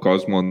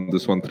Cosmo on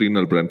this one.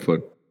 3-0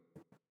 Brentford.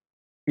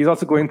 He's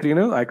also going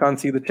 3-0. I can't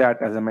see the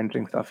chat as I'm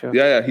entering stuff here.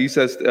 Yeah. He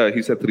said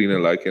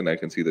 3-0. I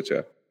can see the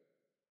chat.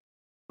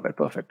 Right,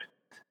 perfect.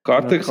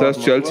 Karthik says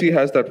Chelsea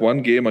has that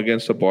one game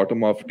against a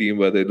bottom half team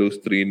where they lose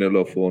 3-0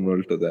 or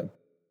 4-0 to them.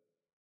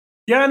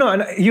 Yeah, no,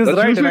 and he was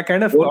right, and I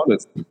kind of thought.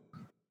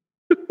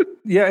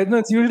 Yeah,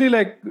 it's usually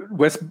like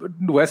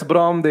West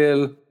Brom.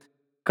 They'll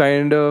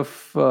kind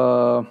of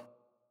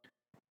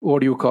what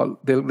do you call?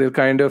 They'll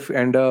kind of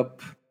end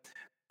up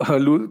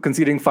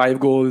conceding 5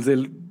 goals.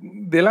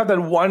 They'll have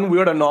that one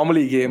weird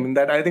anomaly game, and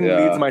that I think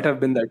Leeds might have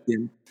been that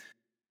game.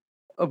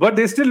 But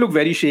they still look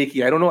very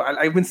shaky. I don't know.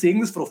 I've been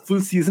saying this for a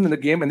full season in the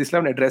game, and they still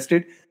haven't addressed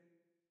it.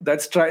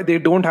 They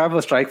don't have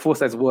a strike force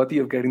that's worthy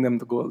of getting them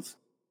the goals.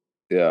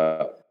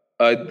 Yeah,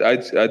 I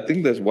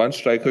think there's one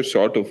striker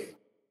short of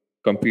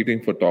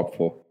competing for top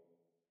 4.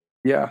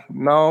 Yeah.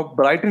 Now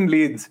Brighton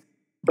Leeds.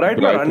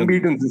 Brighton are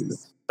unbeaten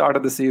this start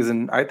of the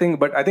season. I think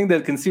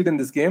they'll concede in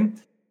this game,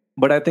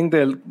 but I think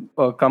they'll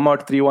come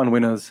out 3-1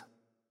 winners.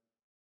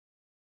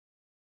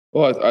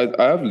 Oh,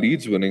 I have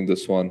Leeds winning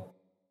this one.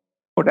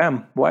 Oh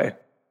damn! Why?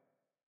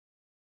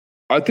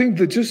 I think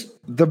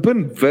they've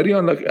been very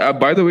unlucky.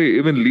 By the way,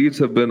 even Leeds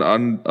have been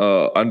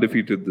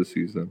undefeated this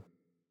season.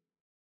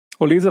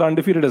 Oh, Leeds are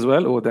undefeated as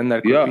well. Oh, then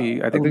that could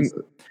be. I think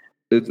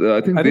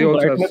they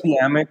also have the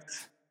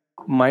Amex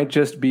might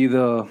just be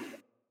the.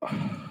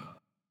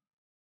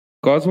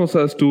 Cosmos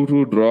has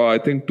 2-2 draw. I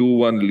think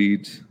 2-1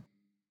 Leeds.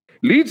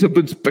 Leeds have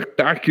been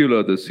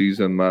spectacular this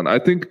season, man. I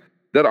think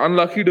they're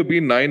unlucky to be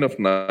 9 of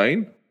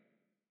 9.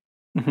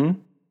 Mm-hmm.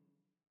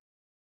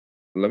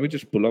 Let me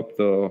just pull up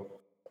the.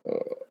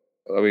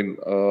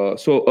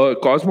 So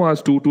Cosmo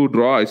has 2-2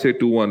 draw. I say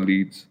 2-1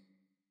 Leeds.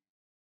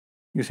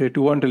 You say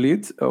 2-1 to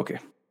Leeds? Okay.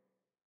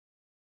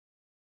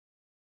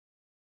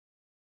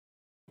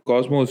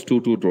 Cosmo is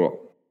 2-2 draw.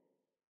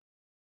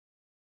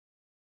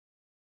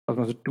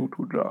 Cosmo is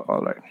 2-2 draw.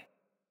 All right.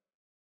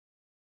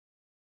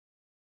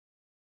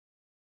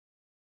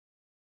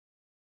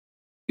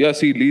 Yeah,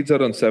 see, Leeds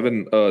are on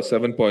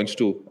 7 points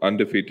too,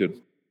 undefeated.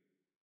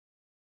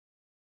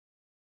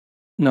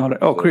 No, right.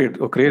 Oh,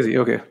 great. Oh, crazy.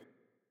 Okay.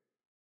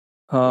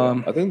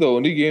 I think the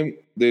only game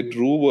they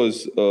drew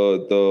was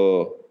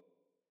the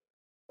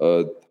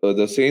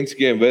Saints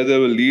game where they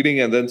were leading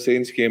and then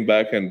Saints came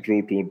back and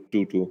drew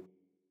 2-2.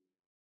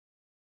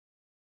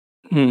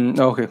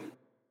 Okay.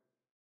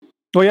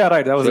 Oh yeah,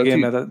 right. That was the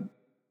game.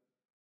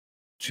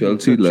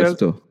 Chelsea,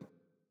 Leicester.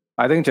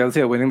 I think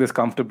Chelsea are winning this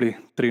comfortably,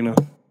 3-0.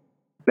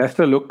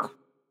 Leicester look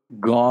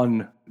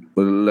gone.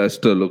 Well,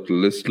 Leicester look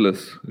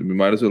listless. We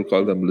might as well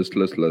call them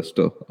listless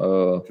Leicester.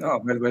 Well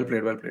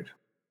played.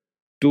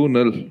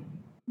 2-0.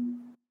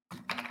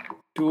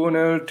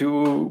 2-0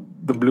 to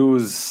the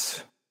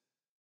Blues.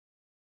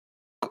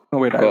 Oh,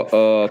 wait.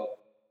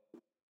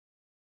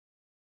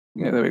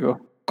 Yeah, there we go.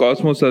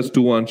 Cosmos has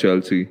 2-1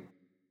 Chelsea.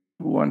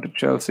 2-1 to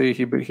Chelsea.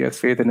 He has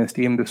faith in his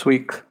team this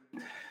week.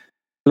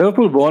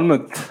 Liverpool,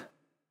 Bournemouth.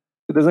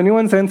 Does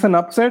anyone sense an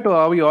upset, or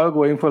are we all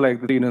going for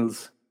like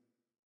 3-0s?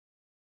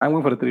 I'm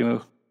going for a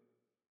 3-0.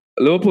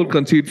 Liverpool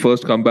concede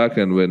first, come back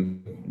and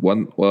win.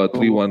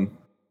 3-1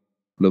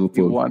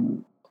 Liverpool.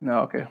 1. No,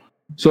 okay.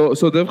 So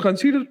they've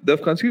conceded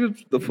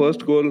the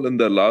first goal in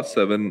the last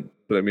 7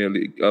 Premier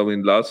League.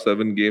 Last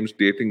 7 games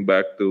dating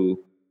back to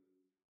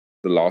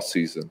the last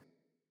season.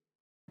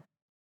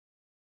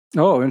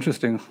 Oh,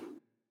 interesting.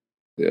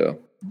 Yeah.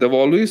 They've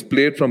always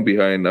played from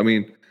behind.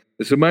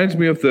 This reminds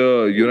me of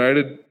the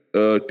United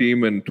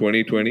team in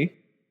 2020.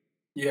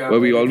 Yeah. Where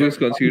we always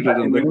conceded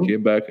and then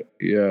came back.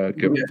 Yeah,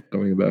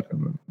 coming back.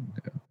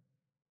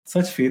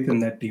 Such faith in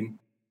that team.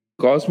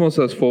 Cosmos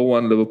has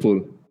 4-1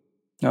 Liverpool.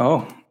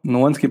 Oh, no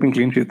one's keeping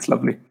clean sheets.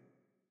 Lovely.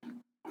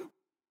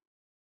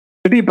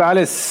 City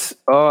Palace.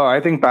 Oh, I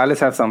think Palace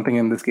have something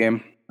in this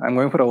game. I'm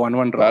going for a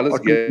 1-1 draw. Palace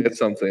get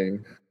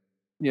something.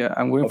 Yeah,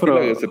 I'm going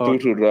for it's a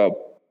 2-2 draw.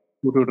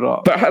 2-2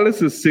 draw.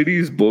 Palace is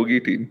City's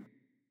bogey team.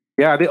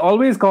 Yeah, they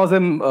always cause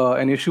them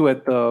an issue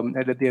at the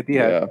Etihad.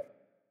 Yeah.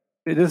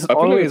 It is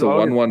always it's a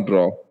 1-1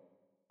 draw.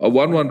 A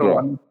 1-1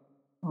 draw.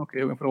 Okay,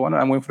 I'm going for a 1.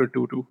 I'm going for a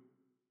 2-2.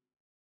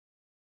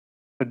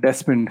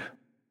 Desmond.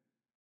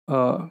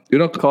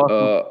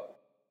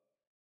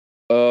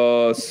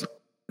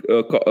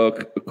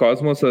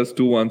 Cosmos has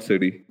 2-1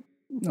 City.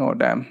 Oh,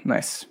 damn.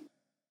 Nice.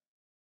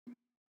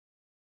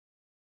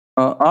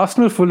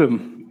 Arsenal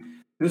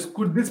Fulham.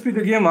 Could this be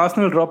the game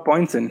Arsenal drop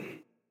points in?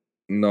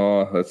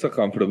 No, that's a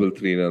comfortable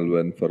 3-0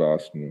 win for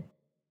Arsenal.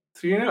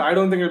 3-0? I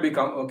don't think it'll be...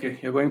 Okay,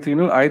 you're going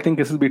 3-0. I think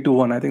this will be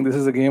 2-1. I think this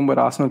is a game where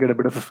Arsenal get a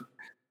bit of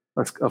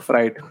a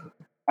fright.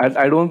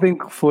 I don't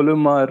think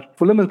Fulham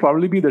will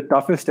probably be the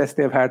toughest test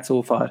they've had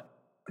so far.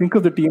 Think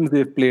of the teams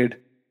they've played.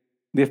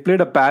 They've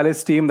played a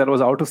Palace team that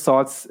was out of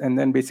sorts and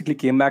then basically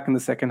came back in the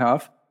second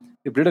half.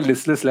 They played a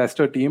listless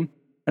Leicester team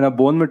and a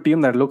Bournemouth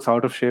team that looks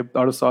out of shape,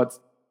 out of sorts.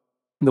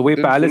 The way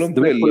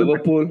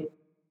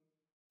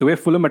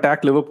Fulham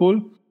attacked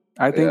Liverpool,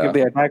 I think if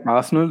they attack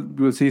Arsenal,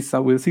 we'll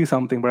see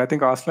something. But I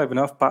think Arsenal have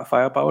enough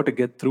firepower to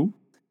get through.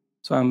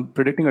 So I'm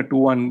predicting a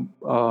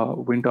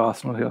 2-1 win to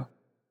Arsenal here.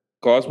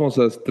 Cosmos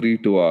has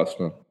 3-2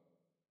 Arsenal.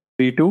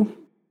 3-2?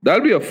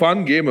 That'll be a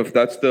fun game if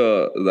that's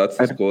the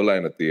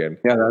scoreline at the end.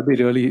 Yeah, that'll be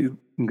really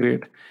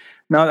great.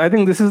 Now, I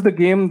think this is the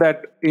game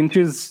that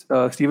inches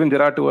Steven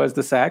Gerrard towards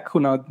the sack.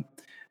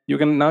 You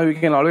can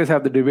always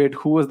have the debate: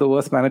 who was the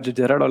worst manager,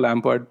 Gerrard or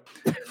Lampard?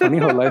 Funny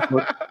how life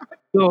works.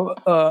 So,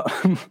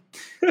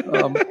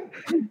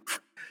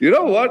 you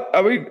know what?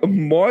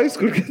 Moyes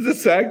could get the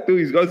sack too.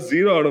 He's got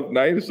 0 out of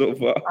 9 so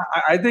far.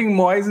 I think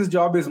Moyes'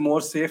 job is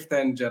more safe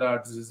than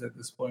Gerrard's is at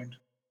this point.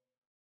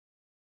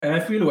 And I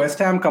feel West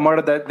Ham come out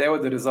of that. There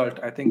was the result.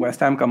 I think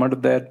West Ham come out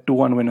of there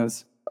 2-1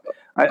 winners.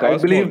 I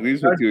believe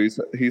agrees with you.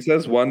 He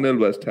says 1-0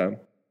 West Ham.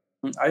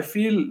 I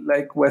feel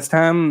like West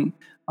Ham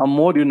are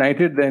more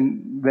united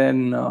than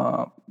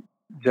Villa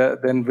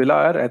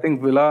are. I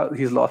think Villa,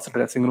 he's lost the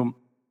dressing room.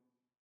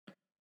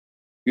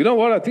 You know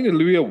what? I think it'll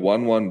be a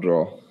 1-1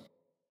 draw.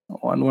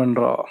 1-1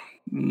 draw.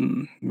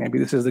 Maybe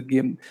this is the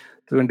game.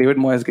 So when David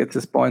Moyes gets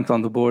his points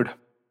on the board.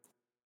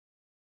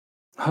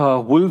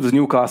 Wolves,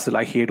 Newcastle.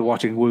 I hate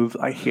watching Wolves.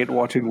 I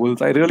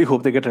really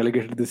hope they get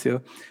relegated this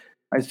year.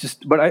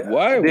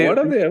 Why? What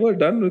have they ever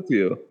done with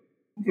you?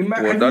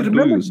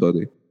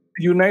 Sorry.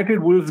 United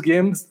Wolves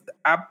games,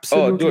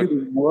 absolutely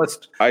the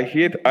worst. I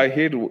hate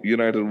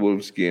United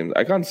Wolves games.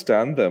 I can't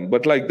stand them.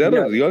 But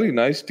they're a really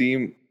nice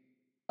team.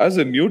 As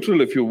a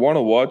neutral, if you want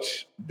to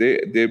watch, they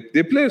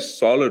play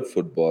solid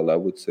football, I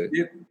would say.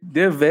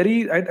 They're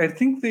very... I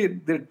think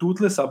they're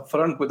toothless up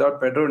front without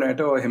Pedro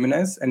Neto or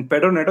Jimenez. And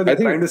Pedro Neto, they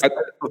signed this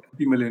for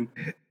 50 million.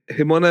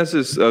 Jimenez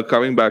is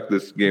coming back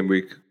this game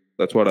week.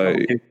 That's what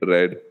I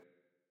read.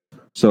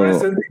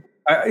 So,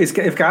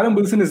 if Callum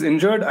Wilson is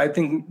injured, I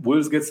think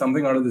Wolves get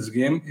something out of this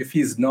game. If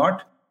he's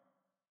not,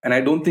 and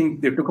I don't think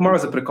they took him out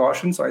as a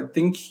precaution, so I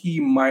think he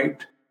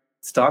might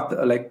start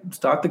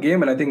the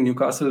game, and I think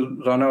Newcastle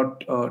run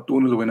out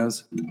 2-0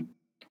 winners.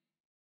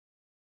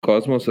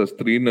 Cosmos has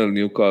 3-0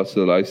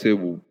 Newcastle. I say...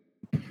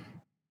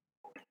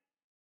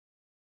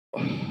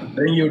 I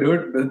think you do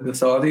it. The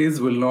Saudis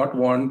will not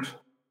want...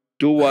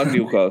 2-1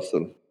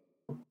 Newcastle.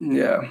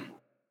 Yeah.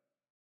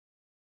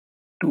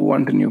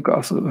 2-1 to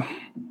Newcastle.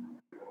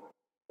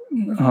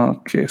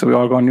 Okay, so we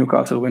all got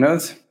Newcastle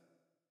winners.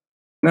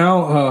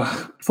 Now,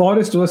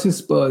 Forest versus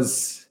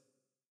Spurs.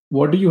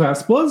 What do you have?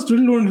 Spurs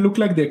still don't look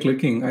like they're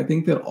clicking. I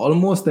think they're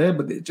almost there,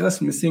 but they're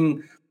just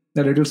missing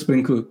that little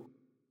sprinkle.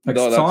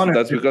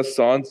 That's because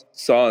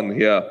Son,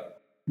 yeah.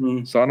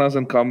 Son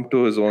hasn't come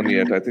to his own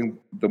yet. I think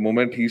the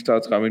moment he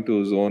starts coming to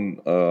his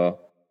own,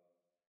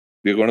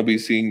 we're going to be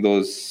seeing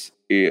those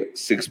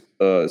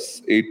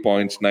 8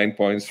 points, 9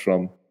 points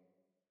from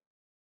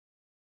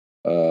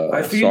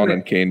Son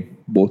and Kane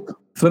both.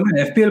 From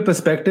an FPL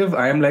perspective,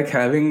 I am like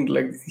having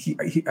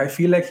I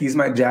feel like he's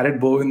my Jared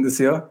Bowen this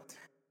year.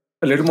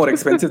 A little more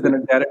expensive than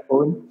a Jared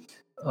Bowen.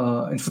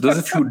 And for those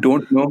of you who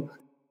don't know,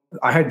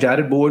 I had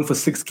Jared Bowen for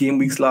 6 game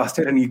weeks last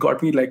year, and he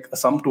got me like a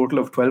sum total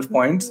of 12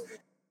 points.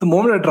 The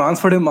moment I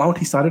transferred him out,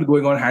 he started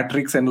going on hat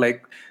tricks and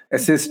like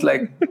assists,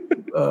 like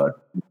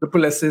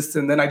triple assists,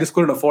 and then I just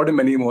couldn't afford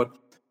him anymore.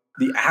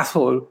 The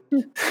asshole.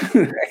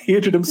 I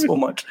hated him so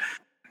much.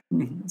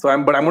 So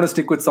I'm going to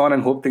stick with Son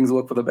and hope things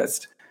work for the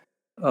best.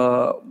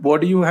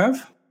 What do you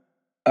have?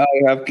 I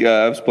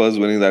have Spurs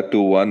winning that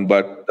 2-1,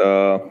 but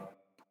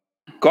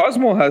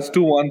Cosmo has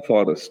 2-1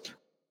 Forest.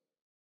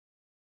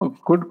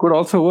 Could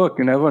also work.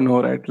 You never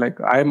know, right? Like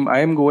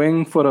I'm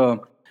going for a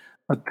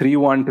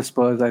 3-1 to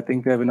Spurs. I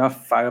think they have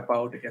enough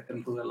firepower to get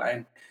them to the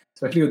line,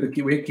 especially with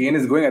the way Kane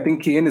is going. I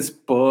think Kane is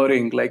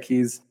purring, like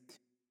he's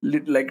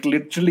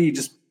literally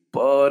just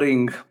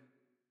purring.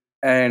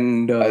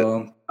 And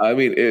I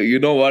mean, you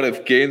know what?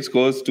 If Kane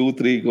scores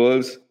 2-3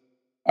 goals,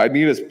 I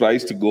need his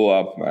price to go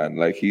up, man.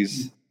 Like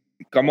he's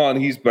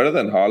better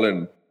than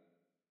Haaland.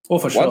 Oh,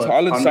 for sure. Once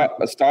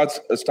Haaland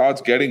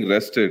starts getting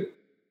rested,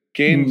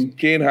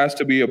 Kane has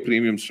to be a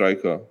premium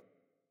striker.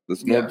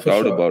 There's no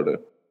doubt about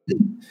it.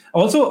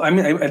 Also, I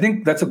mean, I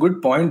think that's a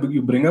good point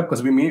you bring up,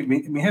 because we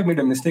may have made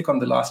a mistake on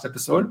the last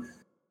episode.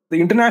 The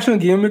international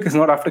game week is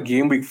not after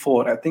game week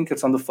 4. I think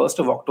it's on the 1st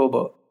of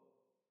October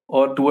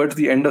or towards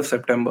the end of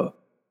September.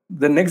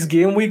 The next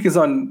game week is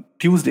on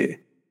Tuesday,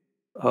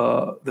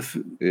 the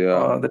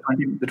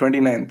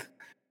 29th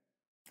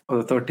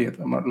or the 30th.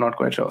 I'm not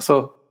quite sure.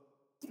 So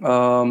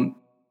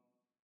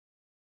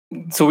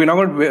we're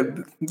now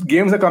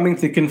games are coming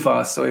thick and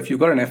fast. So if you've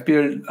got an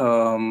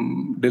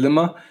FPL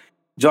dilemma,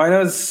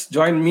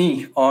 join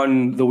me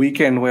on the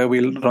weekend where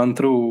we'll run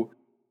through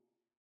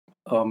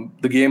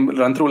the game,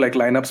 run through like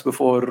lineups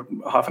before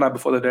half an hour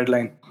before the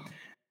deadline.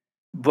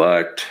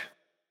 But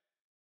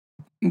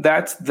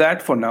that's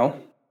that for now.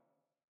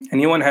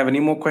 Anyone have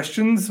any more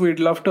questions? We'd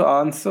love to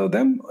answer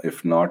them.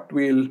 If not,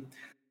 I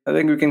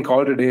think we can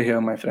call it a day here,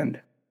 my friend.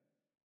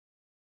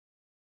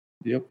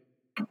 Yep.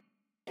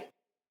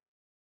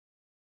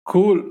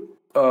 Cool.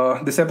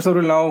 This episode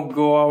will now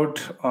go out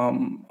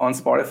on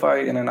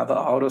Spotify in another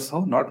hour or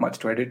so. Not much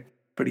to edit.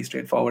 Pretty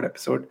straightforward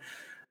episode,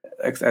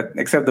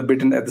 except the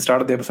bit at the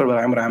start of the episode where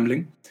I'm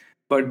rambling.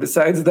 But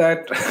besides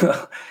that,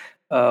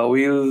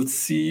 we'll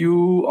see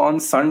you on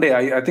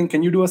Sunday. I think,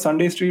 can you do a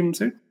Sunday stream,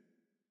 Sid?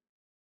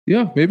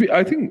 Yeah, maybe.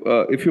 I think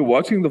if you're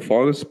watching the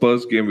Forest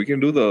Spurs game, we can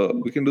do the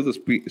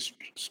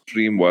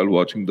stream while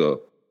watching the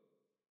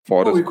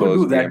Forest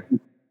Spurs game.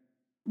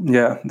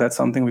 Yeah, that's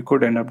something we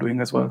could end up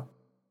doing as well.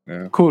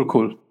 Yeah.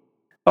 Cool.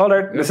 All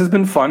right, This has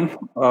been fun.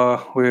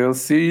 We'll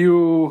see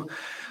you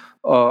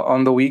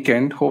on the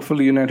weekend.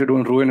 Hopefully, United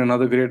won't ruin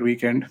another great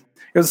weekend.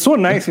 It was so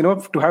nice,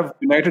 to have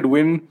United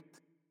win.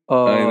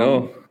 I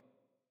know.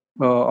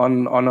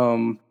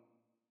 On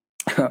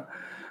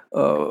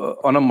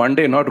a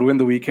Monday, not ruin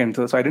the weekend.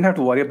 So I didn't have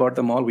to worry about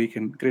them all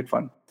weekend. Great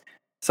fun.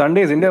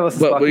 Sunday is India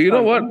versus Pakistan. But you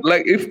know what?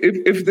 Like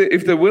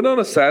if they win on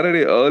a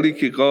Saturday early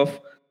kickoff,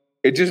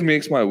 it just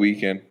makes my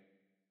weekend.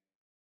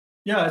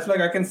 Yeah, it's like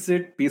I can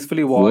sit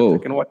peacefully watch. Whoa. I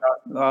can watch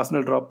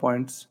Arsenal drop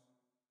points.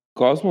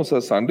 Cosmos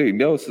says Sunday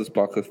India versus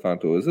Pakistan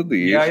too. Is it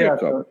the Asia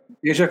Cup?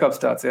 Asia Cup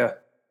starts, yeah.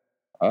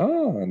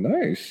 Ah,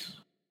 nice.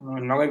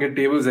 I'm not gonna get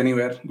tables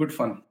anywhere. Good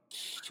fun.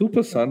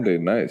 Super Sunday,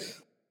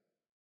 nice.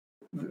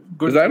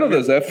 Because I know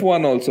there's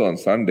F1 also on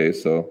Sunday,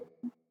 so.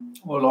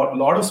 Well, a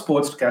lot of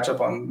sports to catch up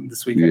on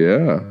this weekend.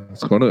 Yeah,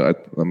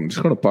 I'm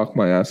just gonna park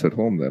my ass at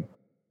home then.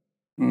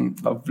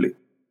 Lovely.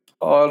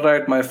 All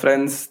right, my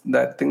friends.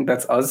 I think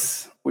that's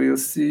us. We'll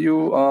see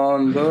you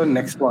on the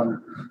next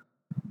one.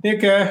 Take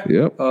care.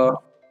 Yep.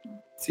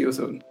 See you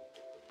soon.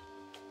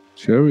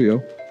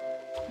 Cheerio.